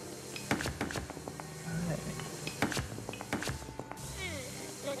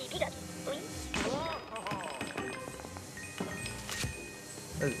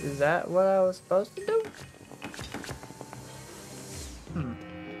 Is that what I was supposed to do?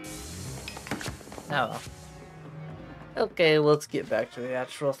 Oh well. Okay, let's get back to the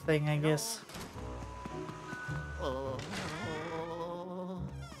actual thing, I guess.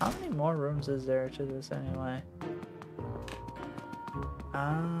 How many more rooms is there to this anyway?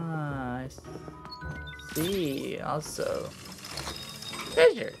 Ah, I see. Also,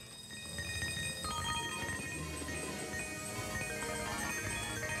 treasure.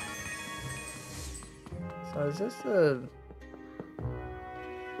 So is this a...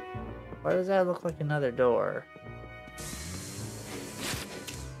 Why does that look like another door?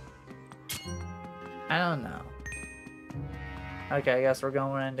 I don't know. Okay, I guess we're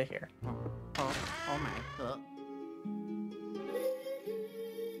going into here.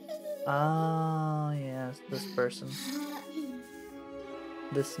 Oh, yes, this person.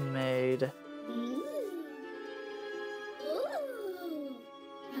 This maid.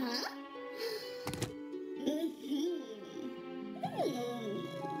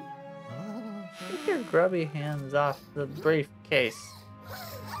 Get your grubby hands off the briefcase.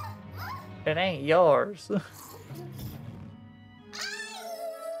 It ain't yours.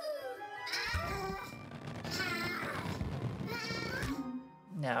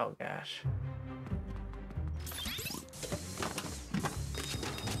 Oh gosh.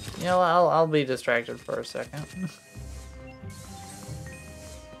 You know, I'll be distracted for a second.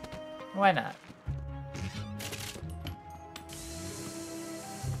 Why not?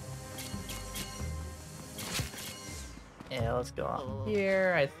 Yeah, let's go on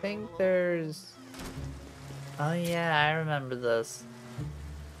here. I think there's... Oh yeah, I remember this.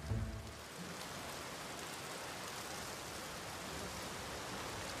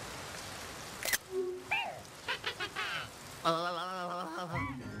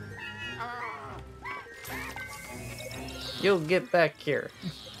 You'll get back here.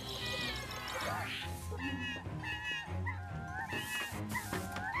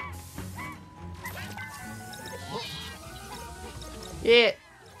 Yeah.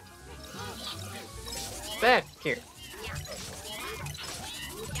 Back here.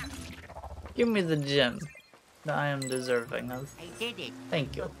 Give me the gem that I am deserving of. I did it.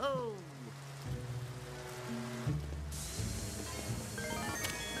 Thank you. Oh.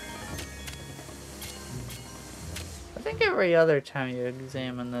 I think every other time you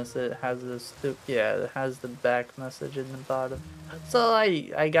examine this, it has this. Yeah, it has the back message in the bottom. So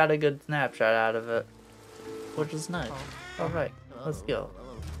I got a good snapshot out of it, which is nice. All right, let's go.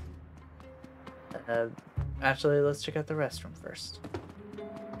 Actually, let's check out the restroom first.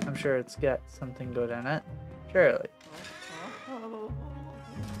 I'm sure it's got something good in it. Surely.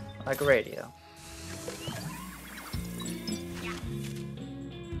 Like a radio.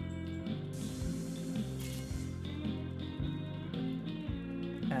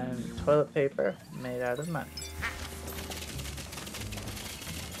 And toilet paper made out of money.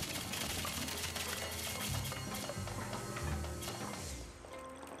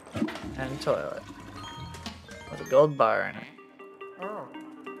 And toilet. With a gold bar in it.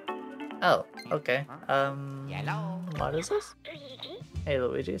 Oh, okay. Yellow. What is this? Hey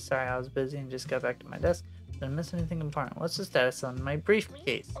Luigi, sorry I was busy and just got back to my desk. Didn't miss anything important. What's the status on my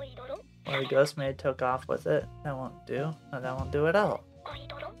briefcase? Well, the ghost maid took off with it. That won't do. No, that won't do at all.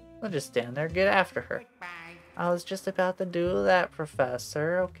 I'll just stand there, get after her. Goodbye. I was just about to do that,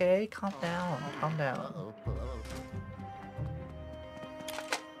 Professor. Okay, calm down, calm down.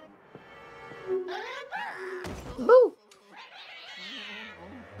 Boo!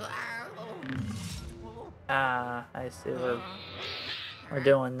 Ah, I see. We're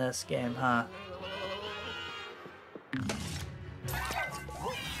doing this game, huh?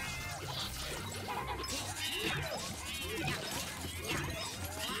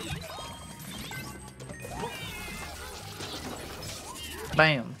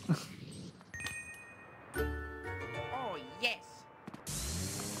 Bam! Oh, yes.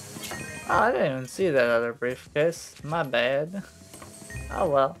 Oh, I didn't even see that other briefcase. My bad. Oh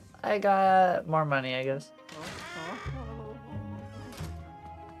well, I got more money, I guess.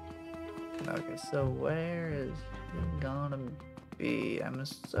 Okay, so where is he gonna be? I'm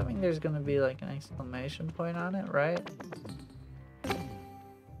assuming there's gonna be like an exclamation point on it, right?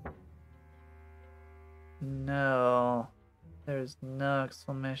 No, there's no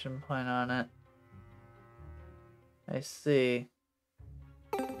exclamation point on it. I see.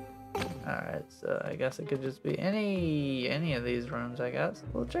 Alright, so I guess it could just be any of these rooms, I guess.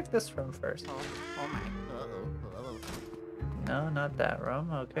 We'll check this room first. Oh my. No, not that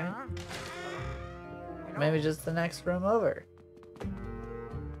room, okay. Maybe just the next room over.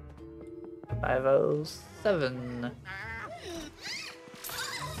 507.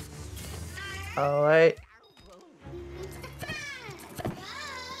 Oh, wait.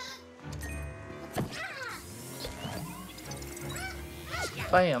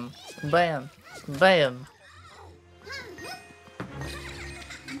 Bam, bam, bam.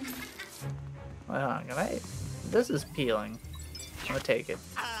 Wait, hold on, can I? This is peeling. I'm gonna take it.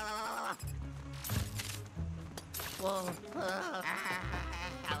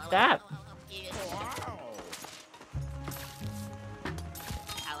 Stop.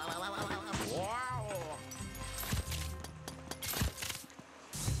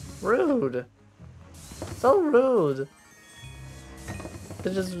 Rude. So rude.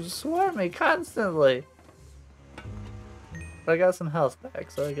 They just swarm me constantly. But I got some health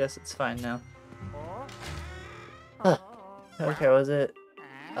back, so I guess it's fine now. Okay, was it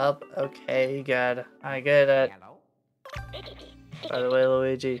Up. Okay, good. I get it. Hello? By the way,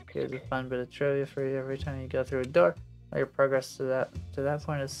 Luigi, here's a fun bit of trivia for you. Every time you go through a door, all your progress to that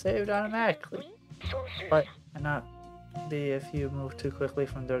point is saved automatically. But not be if you move too quickly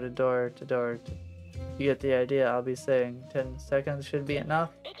from door to door to door. You get the idea. I'll be saying 10 seconds should be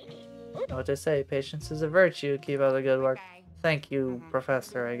enough. You know what they say, patience is a virtue. Keep up the good work. Thank you,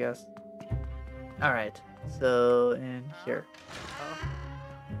 Professor, I guess. Alright, so in here.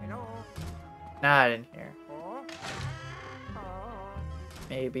 Hello? Not in here. Oh?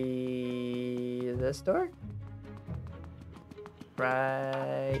 Maybe this door?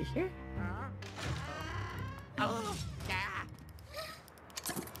 Right here? Oh, yeah.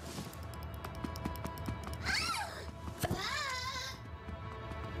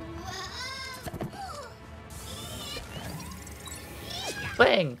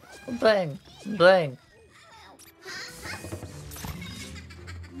 Bang! Bang! Bang!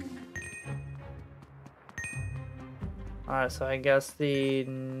 Alright, so I guess the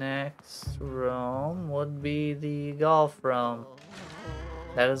next room would be the golf room.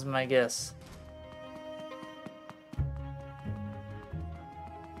 That is my guess.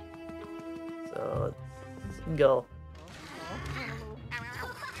 So let's go.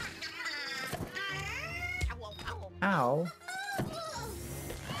 Ow.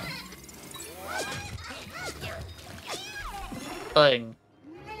 Bang.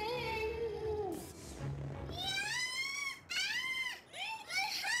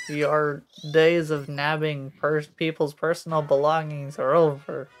 Your days of nabbing people's personal belongings are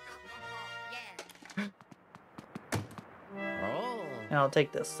over. Oh, And I'll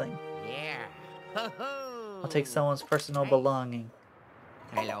take this thing. yeah. Ho ho. I'll take someone's personal belonging.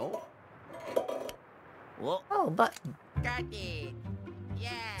 Hello? Whoa, Oh, button. got it.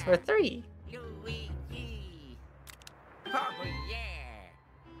 Yeah. It's for 3. Luigi. Oh, yeah.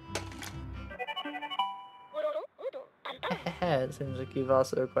 It seems like you've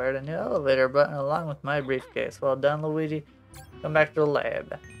also acquired a new elevator button along with my briefcase. Well done, Luigi. Come back to the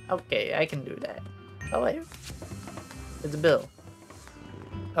lab. Okay, I can do that. Oh, wait. It's a bill.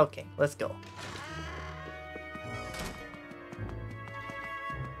 Okay, let's go.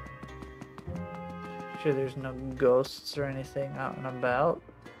 Sure there's no ghosts or anything out and about.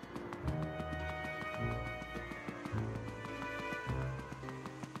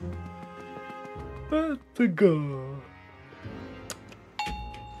 Let's go.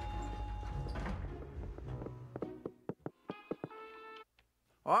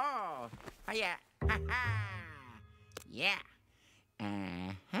 Oh, yeah. Ha ha. Yeah.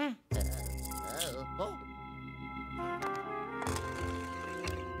 Uh-huh. Oh.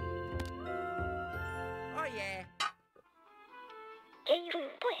 Oh, yeah.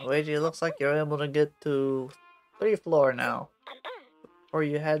 Luigi, it looks like you're able to get to 3rd floor now. Before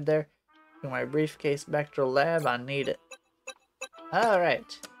you head there, bring my briefcase back to the lab. I need it.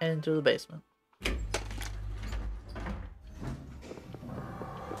 Alright, into the basement.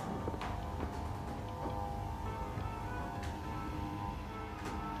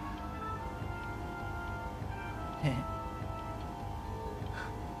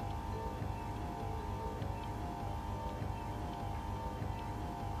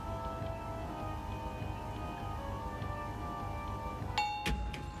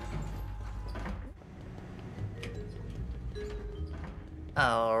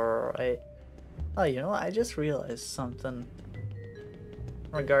 Alright. Oh, you know what? I just realized something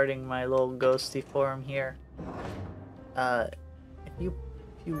regarding my little ghosty form here. If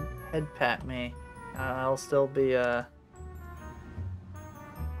you head pat me, I'll still be,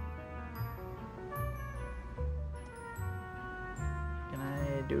 Can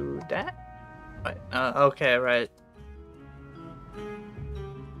I do that? Wait, okay, right.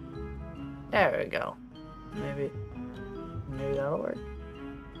 There we go. Maybe that'll work.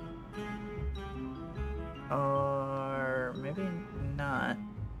 Or maybe not.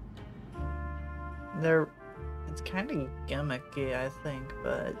 It's kind of gimmicky, I think,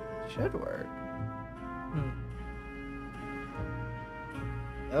 but it should work.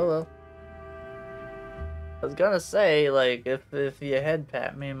 Oh well. I was gonna say, like, if you head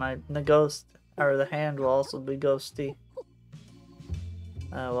pat me, the ghost or the hand will also be ghosty.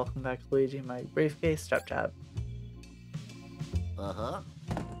 Welcome back, Luigi. My briefcase, strap job. Uh-huh.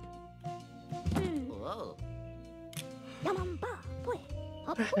 Whoa.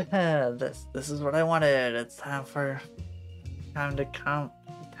 This is what I wanted. It's time to come.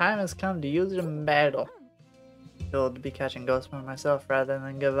 Time has come to use it in battle. Filled to be catching ghosts by myself rather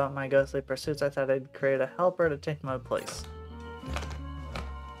than give up my ghostly pursuits. I thought I'd create a helper to take my place.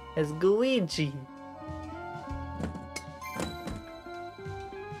 It's Luigi.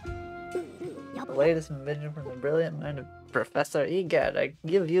 The latest invention from the brilliant mind of Professor Egad. I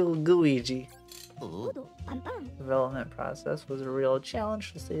give you Luigi. The development process was a real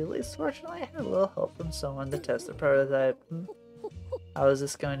challenge to say the least. Fortunately, I had a little help from someone to test the prototype. How is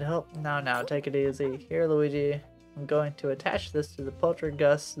this going to help? Now, take it easy. Here, Luigi, I'm going to attach this to the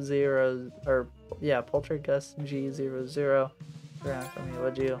Poltergust Poltergust G00. Around for me,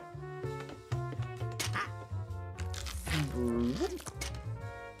 would you?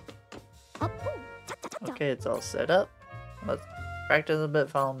 Okay, it's all set up. Let's practice a bit,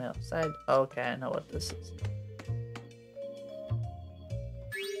 follow me outside. Okay, I know what this is.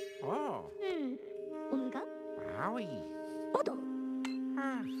 Oh. Wowie.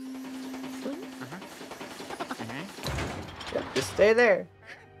 Yep, just stay there.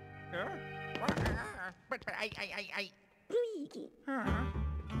 But I.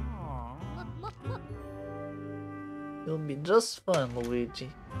 You'll be just fine, Luigi.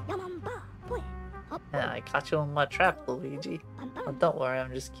 Yeah, I caught you in my trap, Luigi. Oh, don't worry,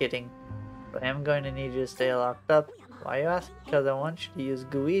 I'm just kidding. But I am going to need you to stay locked up. Why you ask? Because I want you to use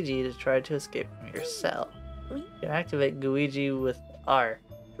Luigi to try to escape from your cell. You can activate Luigi with R.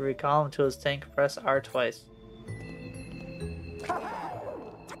 To recall him to his tank, press R twice.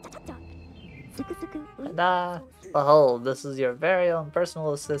 Ta-da! Behold, this is your very own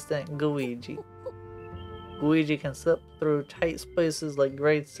personal assistant, Luigi. Luigi can slip through tight spaces like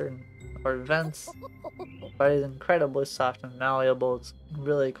grates or vents, but he's incredibly soft and malleable. It's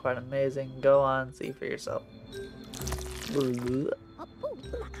really quite amazing. Go on, see for yourself.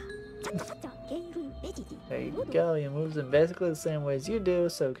 There you go. He moves in basically the same ways you do,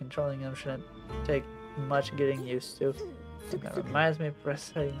 so controlling him shouldn't take much getting used to. And that reminds me,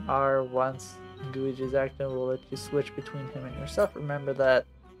 pressing R once Luigi's active will let you switch between him and yourself. Remember that.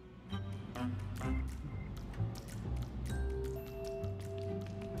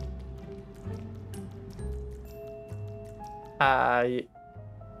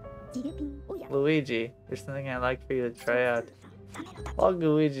 Luigi, there's something I'd like for you to try out. Walk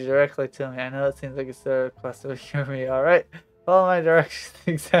Luigi directly to me. I know it seems like a silly request, but hear me, alright? Follow my directions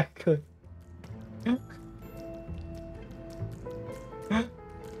exactly.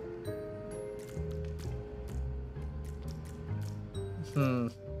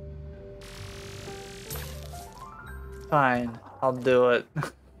 Fine, I'll do it.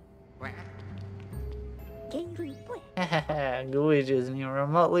 Luigi isn't even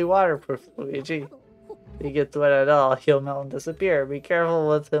remotely waterproof, Luigi. If he gets wet at all, he'll melt and disappear. Be careful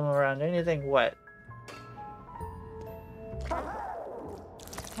with him around anything wet.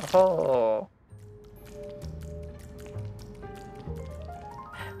 Oh.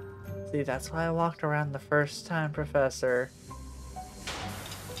 See, that's why I walked around the first time, Professor.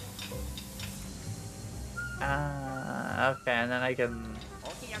 Okay, and then I can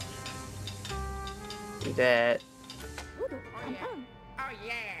do that.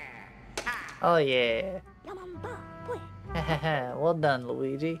 Oh yeah. Well done,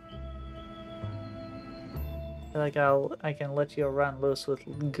 Luigi. I feel like I can let you run loose with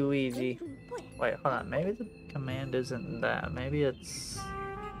Luigi. Wait, hold on. Maybe the command isn't that. Maybe it's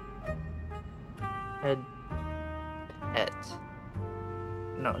head pet.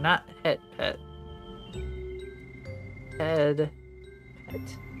 No, not head pet. Head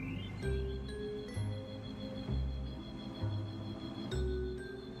pet.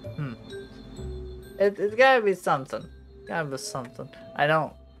 It's gotta be something. Gotta be something. I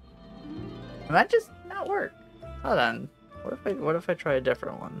don't. It might just not work. Hold on. What if I try a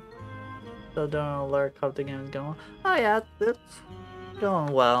different one? Still don't alert. Hope the game is going. Oh yeah, it's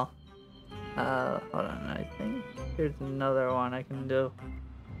going well. Hold on. I think there's another one I can do.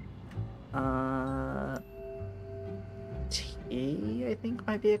 T I think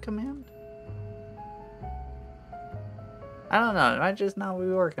might be a command. I don't know. It might just not be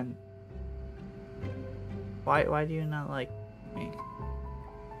working. Why do you not like me?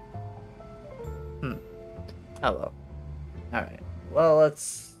 Oh well. Alright. Well,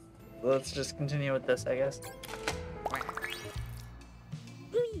 let's just continue with this, I guess.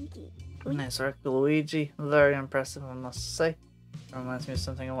 Nice work, Luigi. Very impressive, I must say. Reminds me of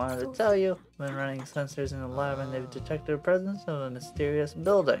something I wanted to tell you. Been running sensors in the lab and they've detected the presence of a mysterious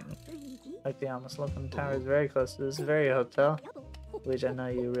building. Like the almost looking tower is very close to this very hotel. Luigi, I know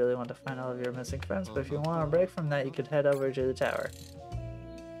you really want to find all of your missing friends, but if you want a break from that, you could head over to the tower.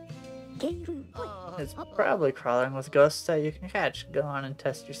 It's probably crawling with ghosts that you can catch. Go on and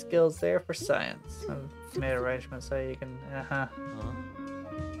test your skills there for science. I've made arrangements so you can,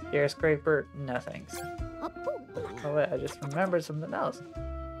 Ear scraper? No thanks. Oh wait, I just remembered something else.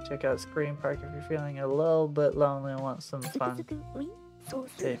 Check out Scream Park if you're feeling a little bit lonely and want some fun.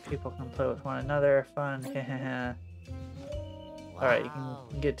 Say people can play with one another. Fun. Alright, you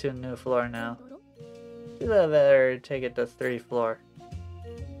can get to a new floor now. Do that better, take it to 3rd floor.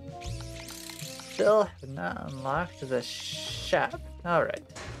 Still have not unlocked the shop. Alright.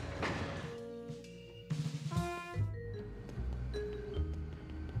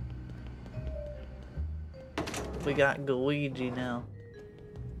 We got Luigi now.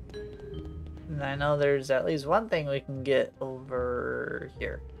 And I know there's at least one thing we can get over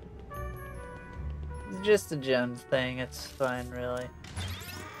here. It's just a gem thing, it's fine really.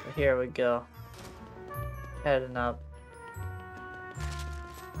 But here we go. Heading up.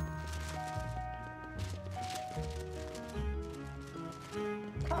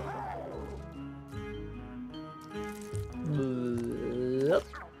 Yep.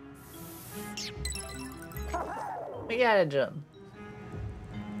 We got a gem.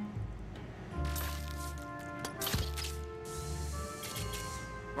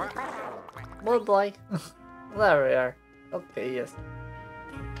 Oh boy. There we are. Okay, yes.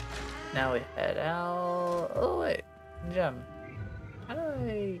 Now we head out. Oh wait, gem. How do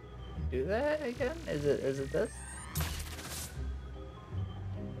I do that again? Is it this?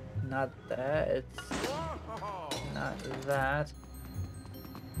 Not that. It's not that.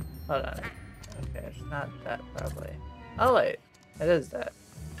 Hold on. Okay, it's not that probably. Oh wait, it is that.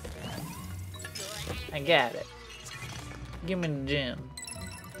 I got it. Give me the gem.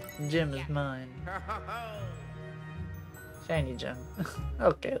 The gem is mine. Shiny gem.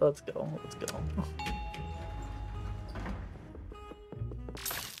 Okay, let's go. Let's go.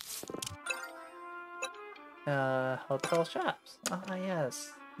 Hotel shops. Ah,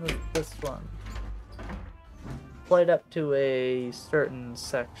 yes. This one. Played up to a certain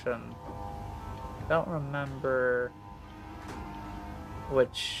section. Don't remember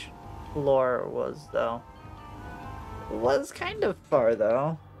which floor it was, though. It was kind of far,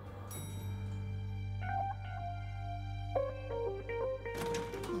 though.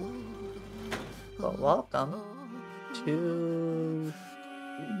 But welcome to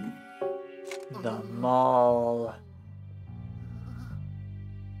the mall.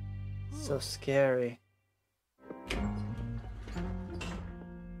 So scary.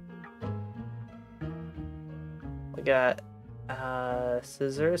 We got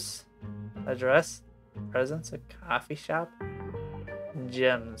scissors, a dress, presents, a coffee shop,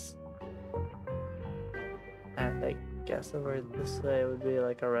 gyms. And I guess over this way would be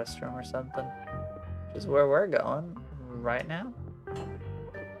like a restroom or something. Which is where we're going right now.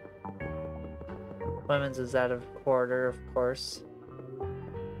 Women's is out of order, of course.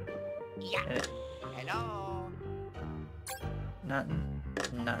 Yeah. Hello. Nothing.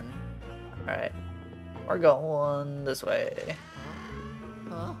 None. Alright. We're going this way.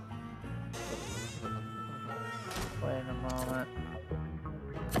 Huh? Wait a moment.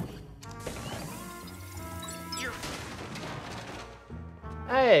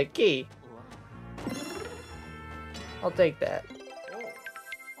 Hey, key. I'll take that.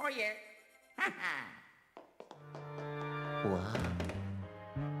 Oh yeah. Wow.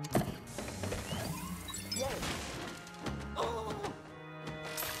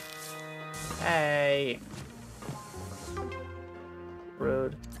 Hey.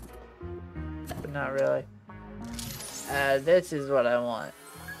 Rude. But not really. This is what I want.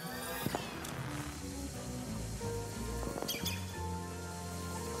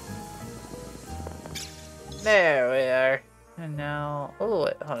 There we are. And now, oh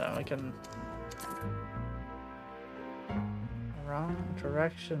wait, hold on, we can... Wrong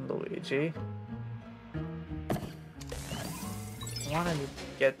direction, Luigi. I wanted to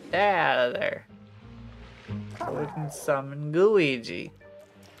get that out of there. So we can summon Luigi.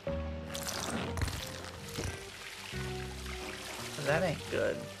 That ain't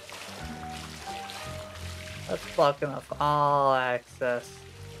good. That's blocking off all access.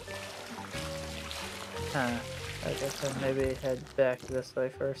 Huh. I guess I'll maybe head back this way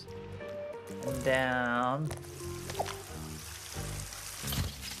first. And down.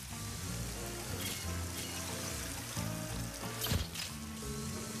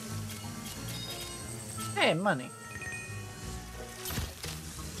 Hey, money.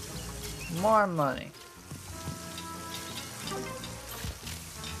 More money.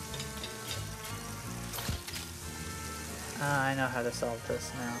 Ah, I know how to solve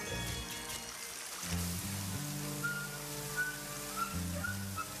this now.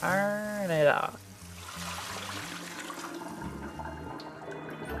 Turn it off.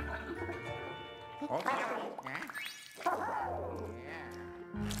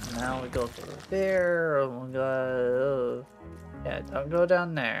 Now we go through there. Oh my god. Yeah, don't go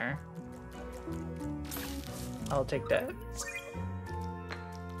down there. I'll take that.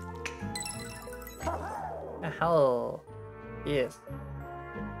 Hello. Yes.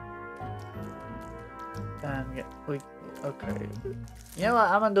 And we okay. You know what?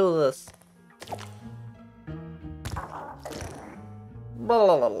 I'm gonna do this.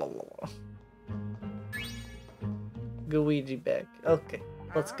 Luigi back. Okay,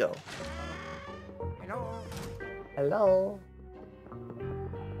 let's go. Hello. Hello.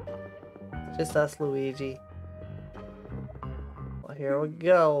 Just us, Luigi. Well, here we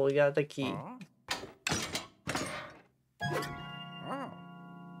go. We got the key. Oh.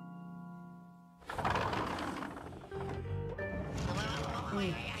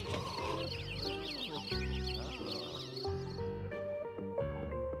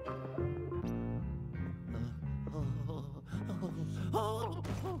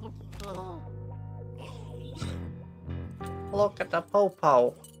 Look at the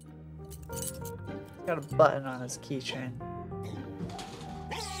popo. Got a button on his keychain.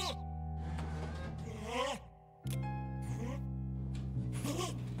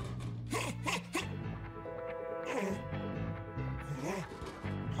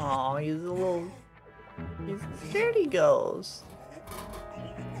 Oh, he's a little... He's scared he goes.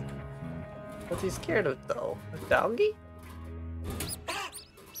 What's he scared of though? A doggy?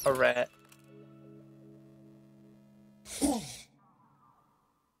 A rat.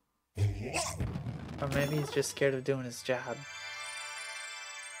 Or maybe he's just scared of doing his job.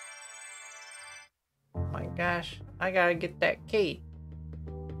 Oh my gosh, I gotta get that key.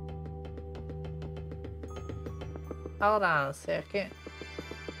 Hold on a second.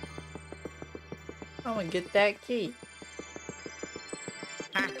 I'm gonna get that key.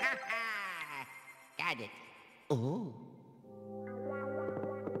 Got it. Oh.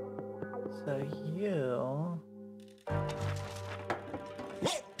 So you...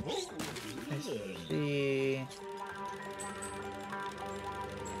 I see...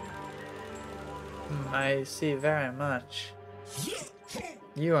 I see very much.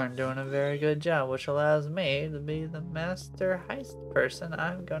 You aren't doing a very good job, which allows me to be the master heist person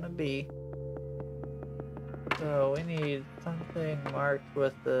I'm gonna be. So we need something marked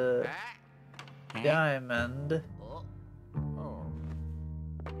with the diamond. Oh.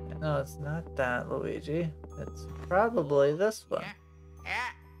 No, it's not that, Luigi. It's probably this one.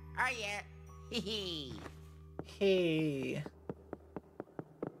 Yeah. Oh yeah. Hee. Hey.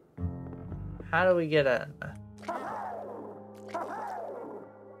 How do we get in?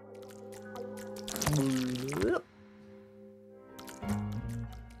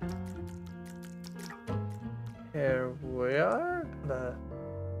 Here we are. Gonna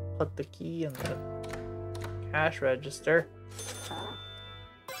put the key in the cash register.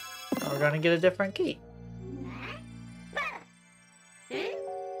 We're gonna get a different key.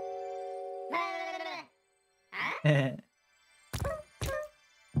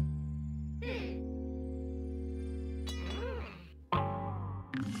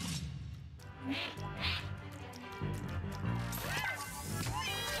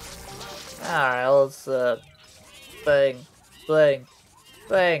 Alright, let's bang, bang,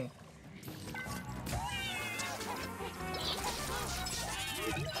 bang.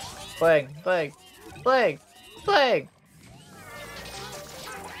 Bang, bang, bang, bang.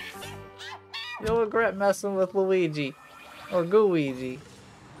 You'll regret messing with Luigi. Or Gooigi.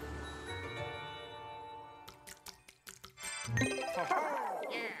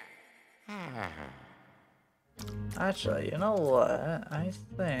 Actually, you know what? I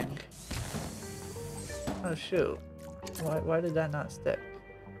think... Oh shoot. Why did that not stick?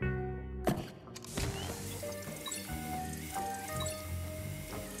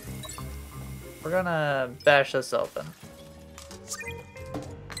 We're gonna bash this open.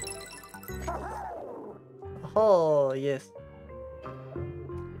 Oh, yes.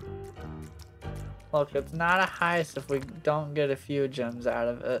 Look, it's not a heist if we don't get a few gems out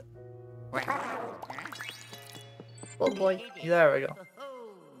of it. Oh boy, there we go.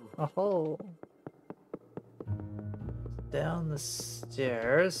 Oh, down the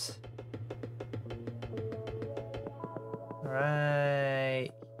stairs. Right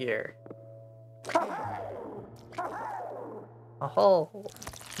here. Oh,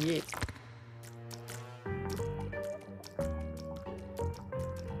 yeah.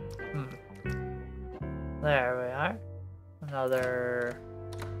 There we are. Another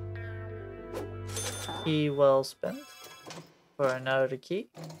key well spent for another key.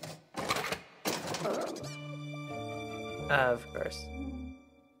 Of course.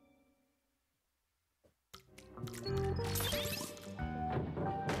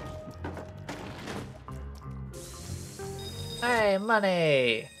 Hey,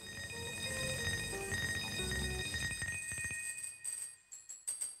 money!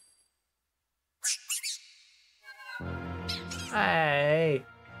 Hey.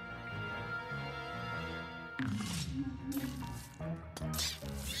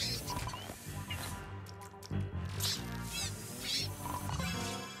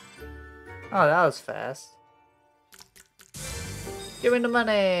 Oh, that was fast. Give me the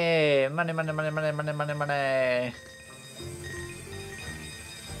money! Money, money, money, money, money, money, money.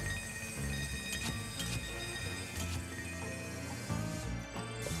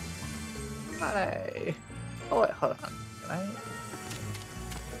 Money! Oh, wait, hold on. Can I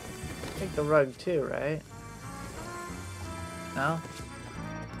take the rug too, right? No?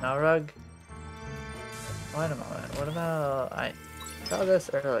 No rug? Wait a moment. What about... I saw this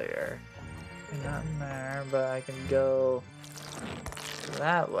earlier. Not in there, but I can go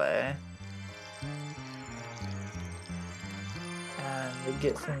that way. And we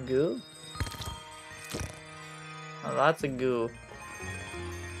get some goo. Oh, lots of goo.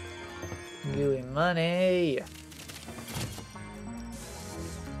 Gooey money.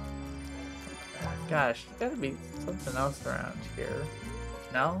 Gosh, there's gotta be something else around here.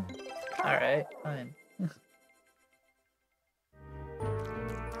 No? Alright, fine.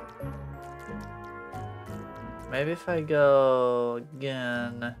 Maybe if I go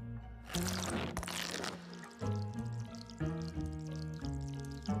again.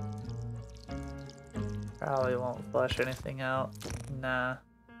 Probably won't flush anything out. Nah.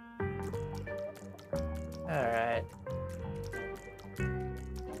 Alright.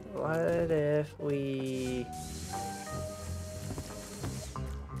 What if we...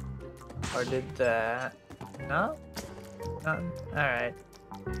 Or did that? No? Nothing? Alright.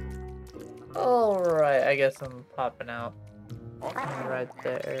 Alright, I guess I'm popping out. Right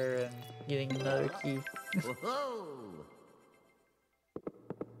there and getting another key. Whoa!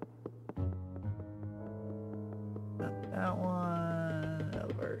 Not that one.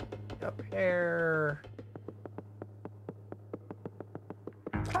 Over up here.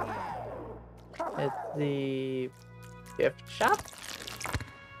 It's the gift shop.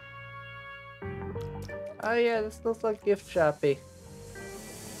 Oh yeah, this looks like gift shoppy.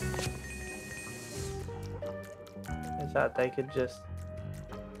 I thought they could just...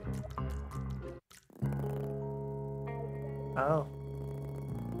 Oh.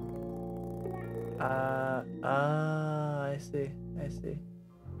 I see. I see.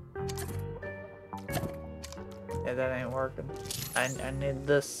 Yeah, that ain't working. I need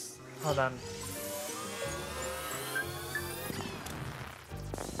this. Hold on.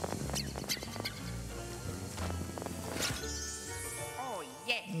 Oh,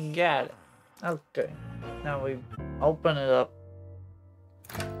 yes! Got it. Okay. Now we open it up.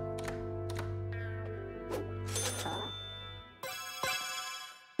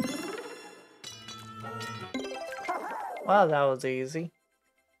 Wow, that was easy.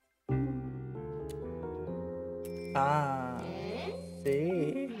 Ah,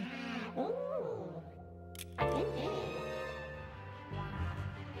 see.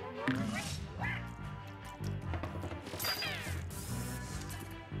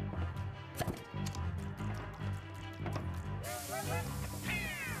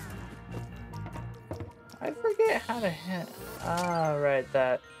 I forget how to hit. Ah, right,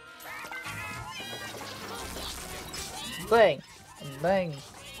 that. Bang! Bang!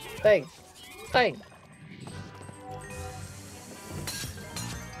 Bang! Bang!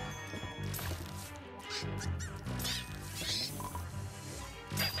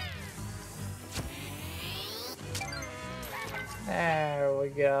 There we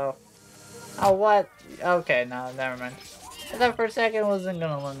go. Oh, what? Okay, no, never mind. I thought for a second it wasn't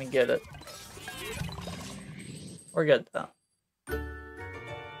gonna let me get it. We're good though.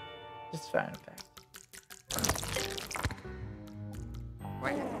 Just fine, okay.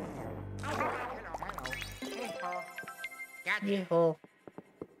 Yeehaw.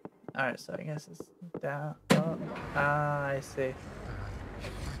 Alright, so I guess it's down. Oh, ah, I see.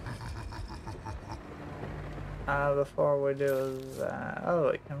 Before we do that. Oh,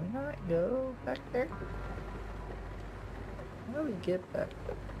 wait, can we not go back there? How do we get back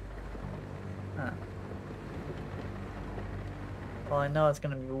there? Huh. Well, I know it's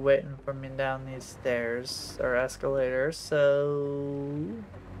gonna be waiting for me down these stairs or escalators, so.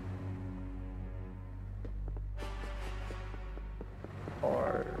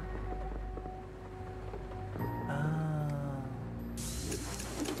 Or.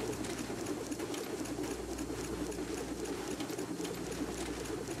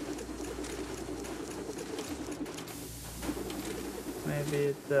 Maybe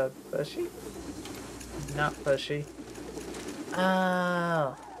it's pushy? Not pushy.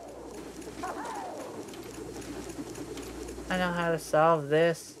 Oh. I know how to solve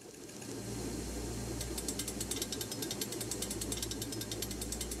this.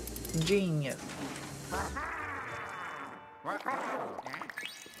 Genius. I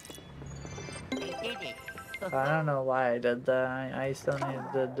did it. I don't know why I did that. I still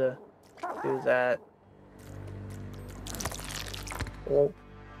needed to do that. Oh.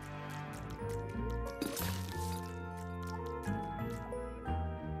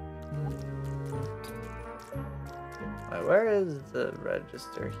 Wait, where is the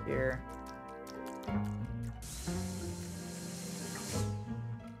register here?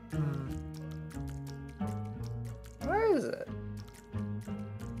 Where is it?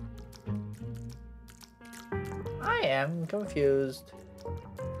 I am confused.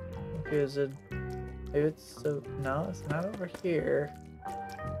 Confused. Maybe it's no, it's not over here.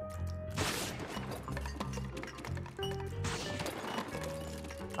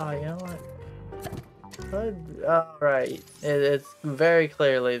 Oh, you know what? Alright. It's very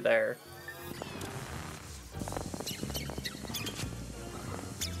clearly there.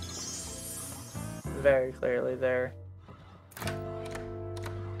 Very clearly there.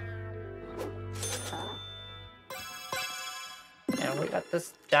 And we got the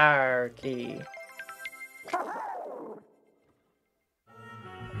star key.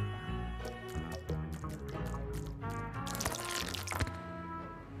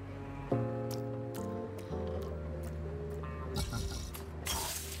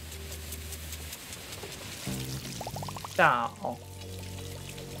 Oh.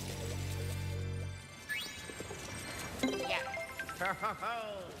 Yeah. Ho ho ho.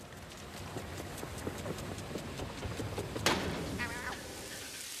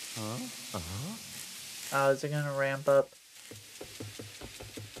 Oh, is it gonna ramp up?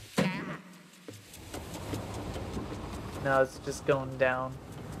 No, it's just going down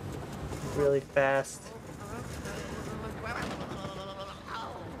really fast.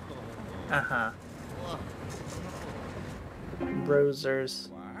 Uh-huh. Browsers.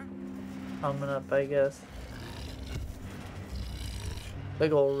 Coming up, I guess.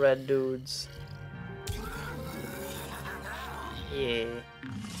 Big old red dudes. Yeah.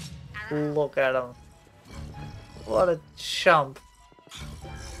 Look at him. What a chump.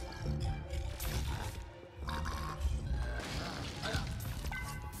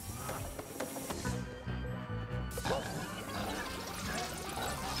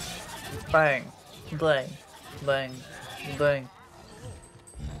 Bang. Bang. Bang. Bang.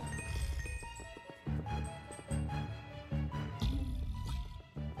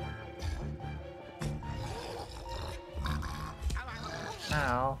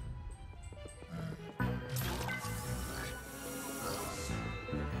 Ow.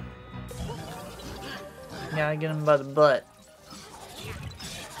 Gotta get him by the butt.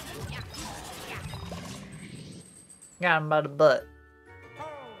 Got him by the butt. Oh,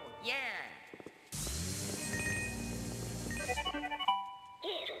 yeah.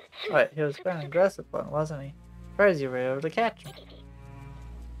 Wait, he was very aggressive one, wasn't he? Surprised you were able to catch him.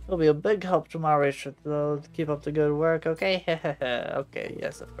 It'll be a big help to my race trip, though, to keep up the good work, okay? Okay,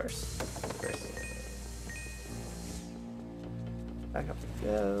 yes, of course. Of course. Back up we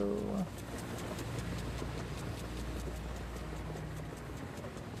go.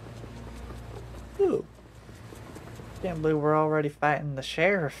 Ooh. Can't believe we're already fighting the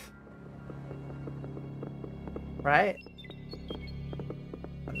sheriff. Right?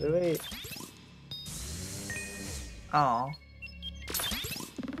 Do we? Oh.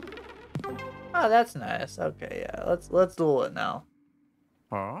 Oh, that's nice. Okay, yeah. Let's do it now.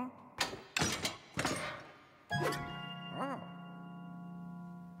 Huh?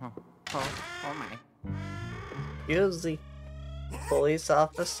 Oh. Oh my. Excuse the police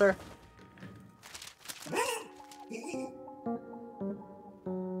officer.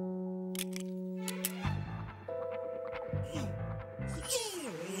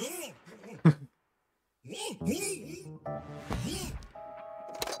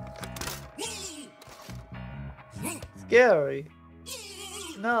 Scary.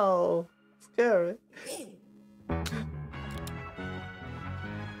 No. Scary.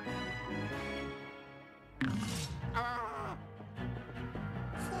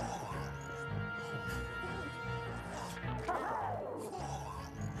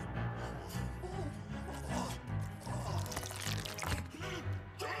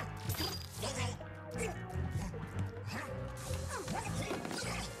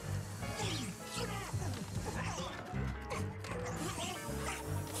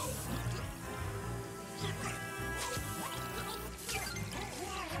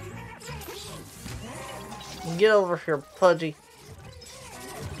 Get over here, Pudgy.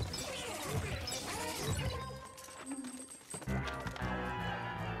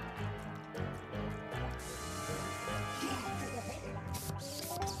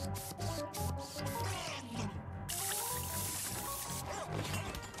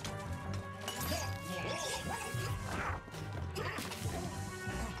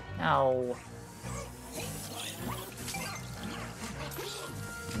 Ow.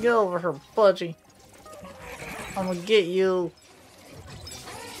 Get over here, budgie. I'm gonna get you.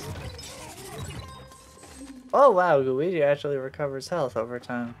 Oh wow, Luigi actually recovers health over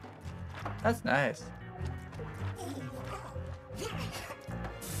time. That's nice.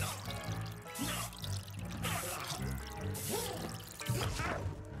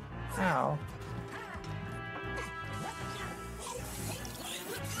 Ow.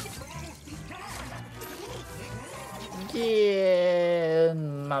 Yeah,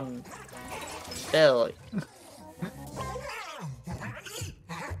 my belly.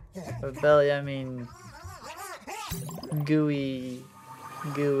 By belly, I mean gooey,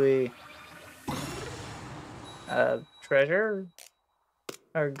 treasure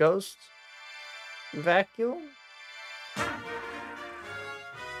or ghost vacuum.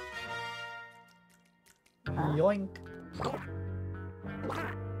 Yoink.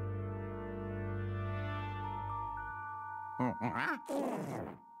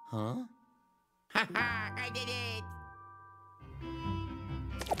 Huh? Ha ha! I did it!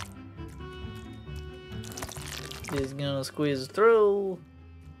 He's gonna squeeze through.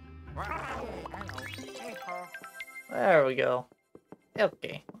 There we go.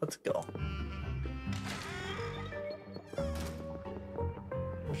 Okay, let's go.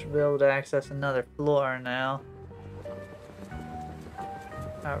 We should be able to access another floor now.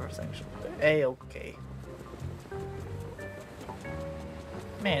 Everything should be A-okay.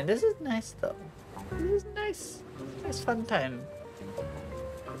 Man, this is nice though. This is nice. Nice fun time.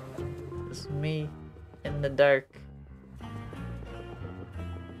 This is me in the dark.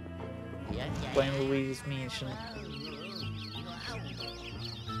 Playing Luigi's Mansion.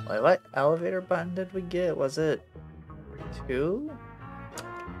 Wait, what elevator button did we get? Was it 2?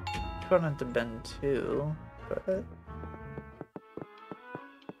 Couldn't have been 2, but...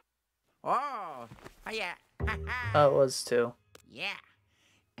 Oh! Yeah! Ha ha! Oh, it was 2. Yeah!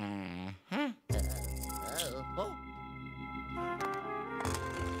 Uh-huh. Oh.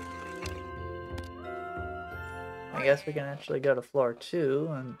 I guess we can actually go to floor 2,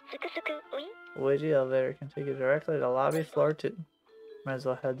 and Luigi elevator can take you directly to lobby floor 2. Might as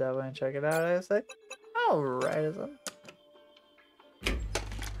well head that way and check it out, I say. Alright, is it?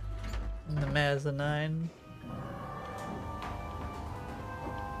 The mezzanine.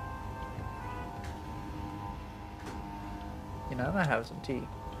 You know, I'm gonna have some tea.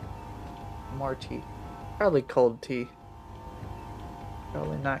 More tea. Probably cold tea.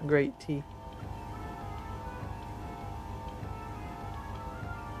 Probably not great tea.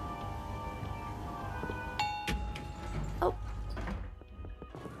 Oh.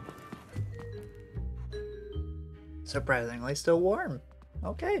 Surprisingly still warm.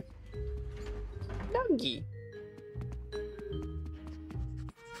 Okay. Doggy.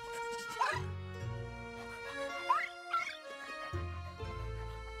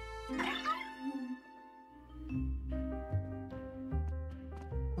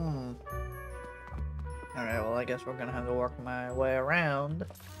 Alright, well I guess we're gonna have to work my way around.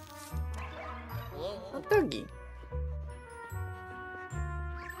 Oh, doggy.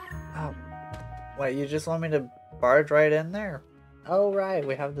 Oh. Wait, you just want me to barge right in there? Oh right,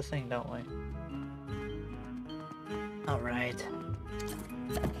 we have this thing, don't we? Alright.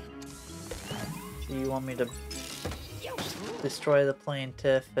 So you want me to destroy the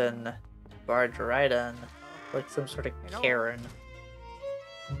plaintiff and barge right in like some sort of Karen.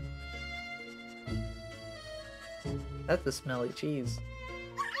 That's a smelly cheese.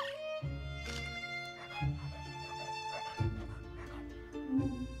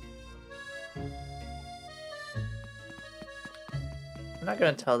 I'm not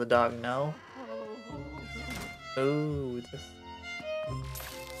gonna tell the dog no. Ooh, this.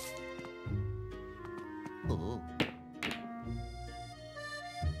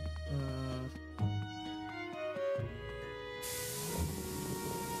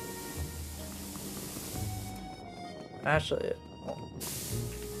 Actually, well,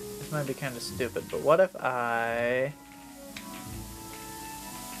 this might be kind of stupid, but what if I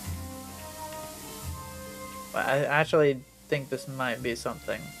actually think this might be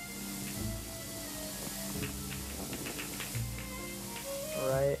something.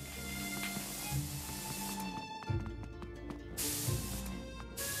 Right?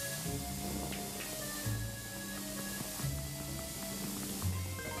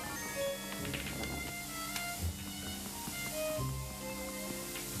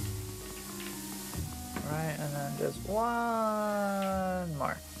 Right, and then just one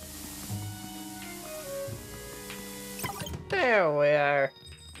more. There we are.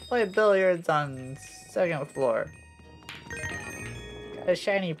 Play billiards on 2nd floor. a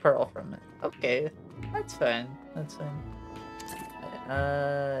shiny pearl from it. Okay, that's fine. That's fine.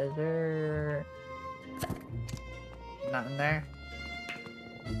 Is there nothing there?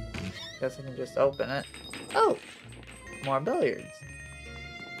 Guess I can just open it. Oh, more billiards.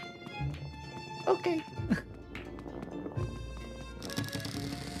 Okay.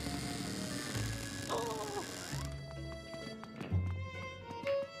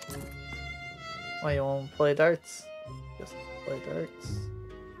 Why you won't play darts? Just play darts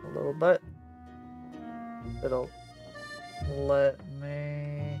a little bit. It'll let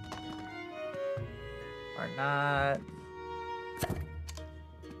me or not.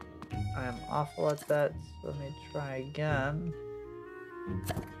 I am awful at that, so let me try again.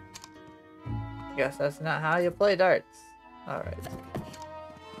 Guess that's not how you play darts. Alright.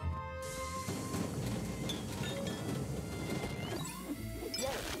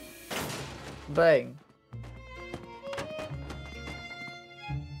 Bang.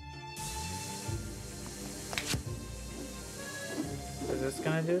 Is this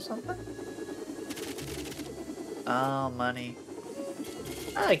gonna do something? Oh, money.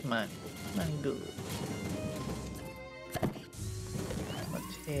 I like money. Money good. I'm gonna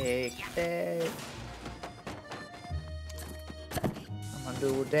take that. I'm gonna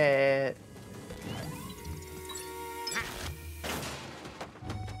do that.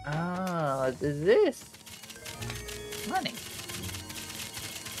 Oh, what is this? Money.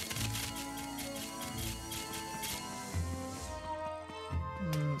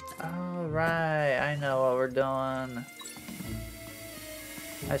 Alright, I know what we're doing.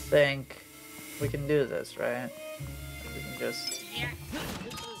 I think we can do this, right? We can just...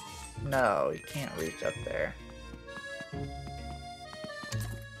 No, you can't reach up there.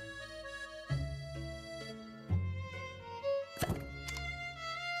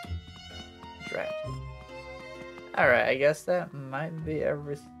 Drat. Alright, I guess that might be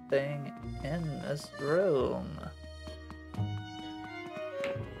everything in this room.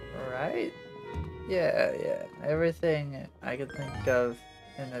 Right? Yeah. Everything I could think of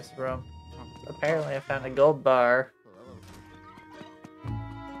in this room. Apparently I found a gold bar.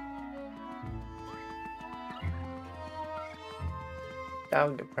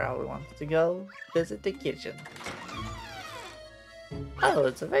 Dog probably wants to go visit the kitchen. Oh,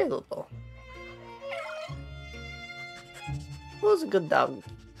 it's available. Who's a good dog?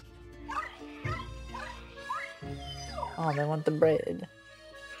 Oh, they want the bread.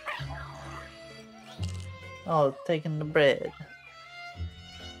 Oh, taking the bread.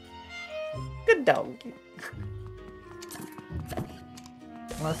 Good dog.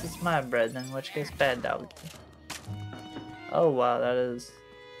 Unless it's my bread, in which case bad dog. Oh wow, that is...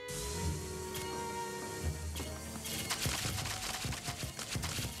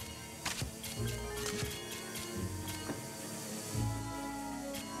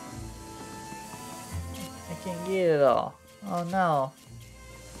 I can't get it all. Oh no.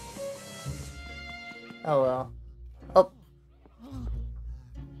 Oh well. Oh.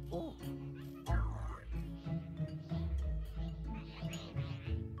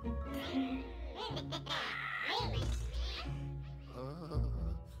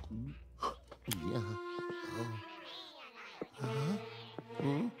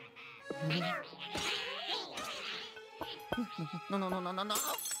 No.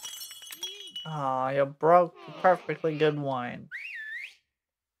 Oh, you broke the perfectly good wine.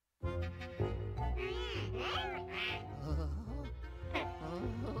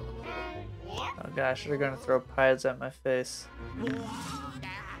 Oh gosh, they're gonna throw pies at my face.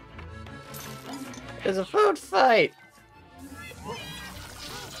 It's a food fight!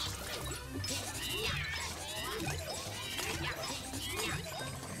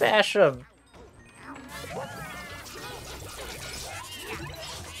 Bash him!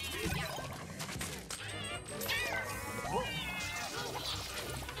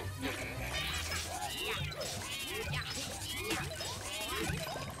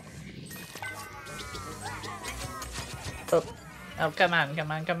 Oh, come on.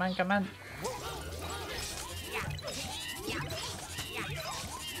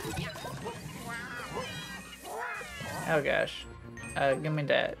 Oh gosh. Give me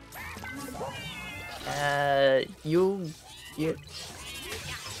that. You get...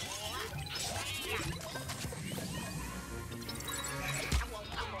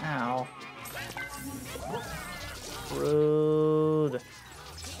 Ow. Rude.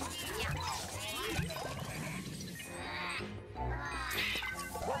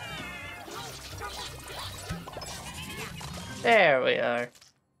 There we are.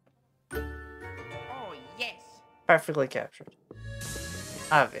 Oh, yes. Perfectly captured.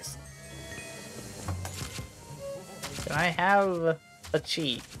 Obviously. Can I have a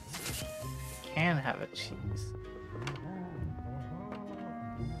cheese. Can have a cheese.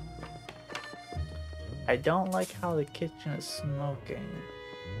 I don't like how the kitchen is smoking.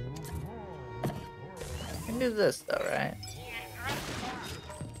 I can do this though, right?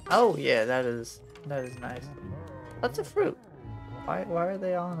 Oh yeah, that is nice. That's a fruit. Why are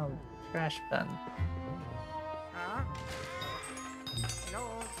they all in a trash bin?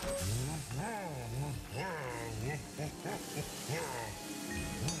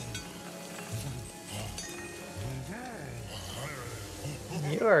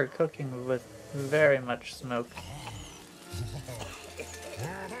 You are cooking with very much smoke.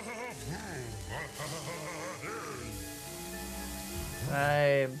 Can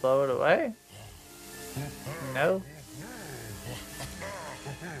I blow it away? No.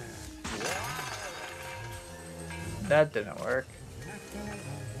 That didn't work.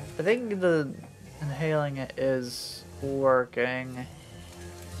 I think the inhaling it is working.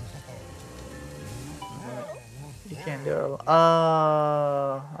 You can't do it.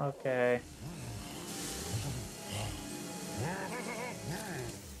 Oh, okay.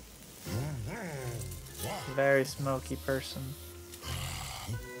 Very smoky person.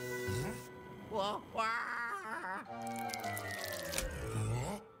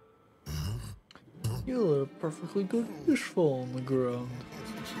 You let a perfectly good fish fall on the ground.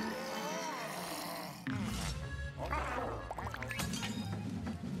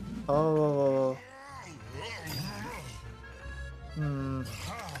 Oh.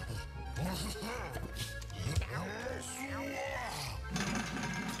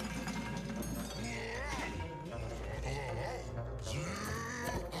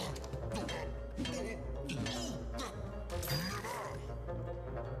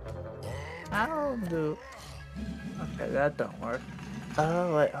 I'll do. Okay, that don't work.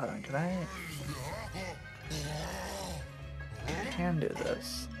 Oh wait, hold on. Can I? Can do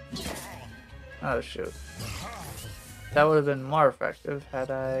this. Oh shoot. That would have been more effective had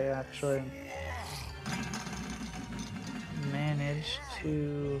I actually managed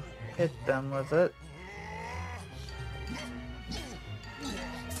to hit them with it.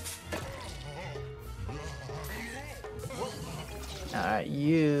 Alright,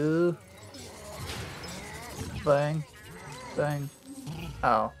 you. Bang. Bang.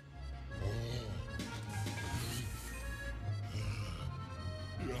 Oh.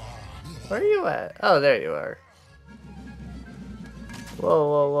 Where are you at? Oh, there you are. Whoa,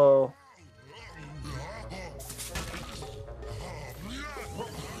 whoa, whoa.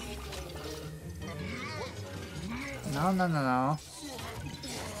 No, no, no, no.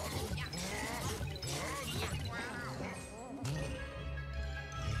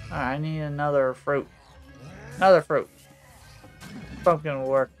 Alright, I need another fruit. Another fruit. Pumpkin will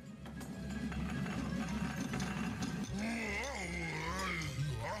work.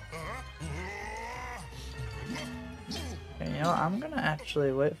 Okay, you know, I'm gonna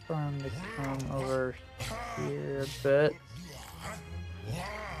actually wait for him to come over here a bit.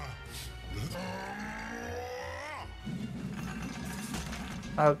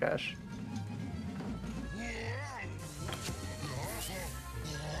 Oh gosh.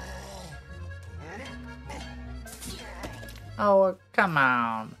 Oh, come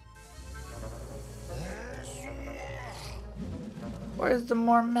on. Where's the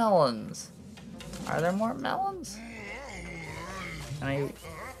more melons? Are there more melons? Can I...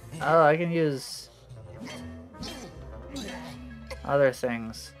 Oh, I can use other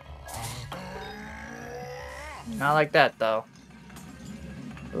things. Not like that, though.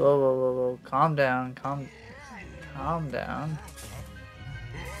 Whoa, whoa, whoa, whoa. Calm down. Calm down.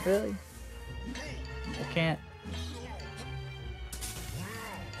 Really? I can't...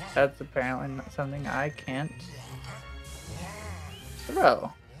 That's apparently not something I can't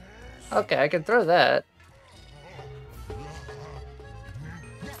throw. Okay, I can throw that.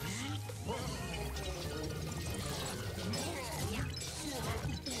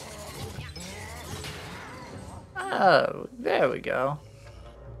 Oh, there we go.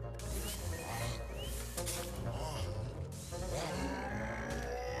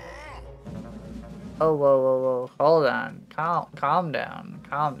 Oh, whoa, whoa, whoa. Hold on. Calm down.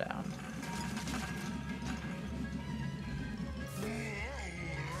 Calm down.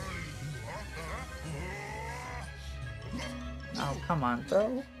 Oh, come on,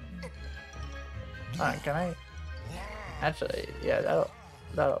 bro. Alright, can I... Actually, yeah,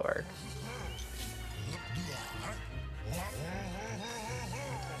 that'll work.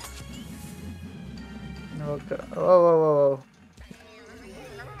 Okay. Whoa, whoa, whoa, whoa.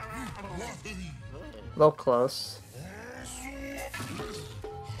 A little close.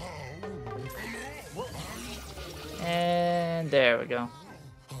 And There we go.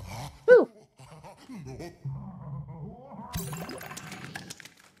 Woo!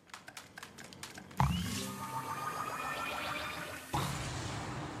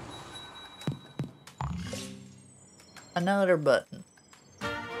 Another button.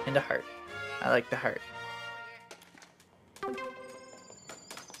 And a heart. I like the heart.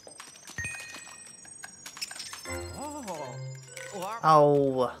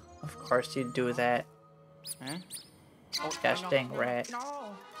 Oh, of course you do that. Huh? Gosh dang rat.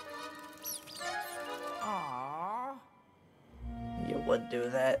 No. Aww. You would do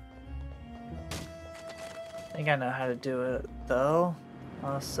that. I think I know how to do it, though.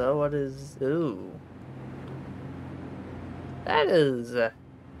 Also, what is... Ooh. That is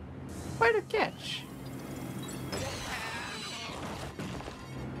quite a catch.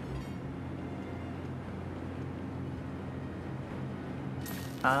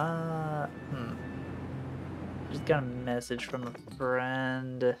 Just got a message from a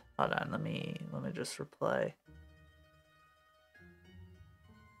friend. Hold on, let me just reply.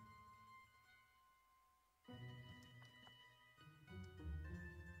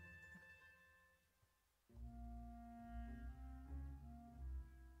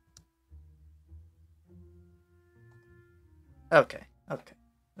 Okay, okay.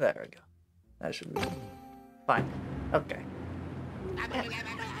 There we go. That should be fine. Okay.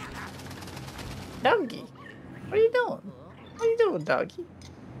 Doggy! What are you doing? What are you doing, doggy?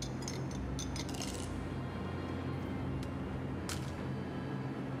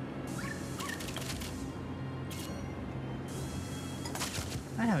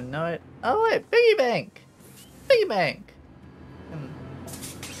 I have no idea. Oh wait, piggy bank! Piggy bank!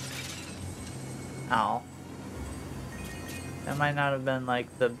 Ow. That might not have been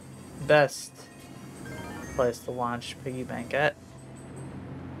like the best place to launch piggy bank at.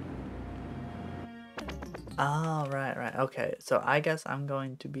 Oh, right. Okay, so I guess I'm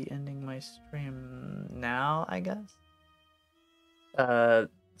going to be ending my stream now, I guess.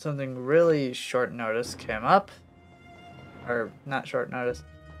 Something really short notice came up. Or, not short notice.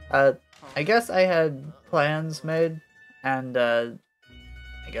 I guess I had plans made, and, I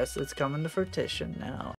guess it's coming to fruition now.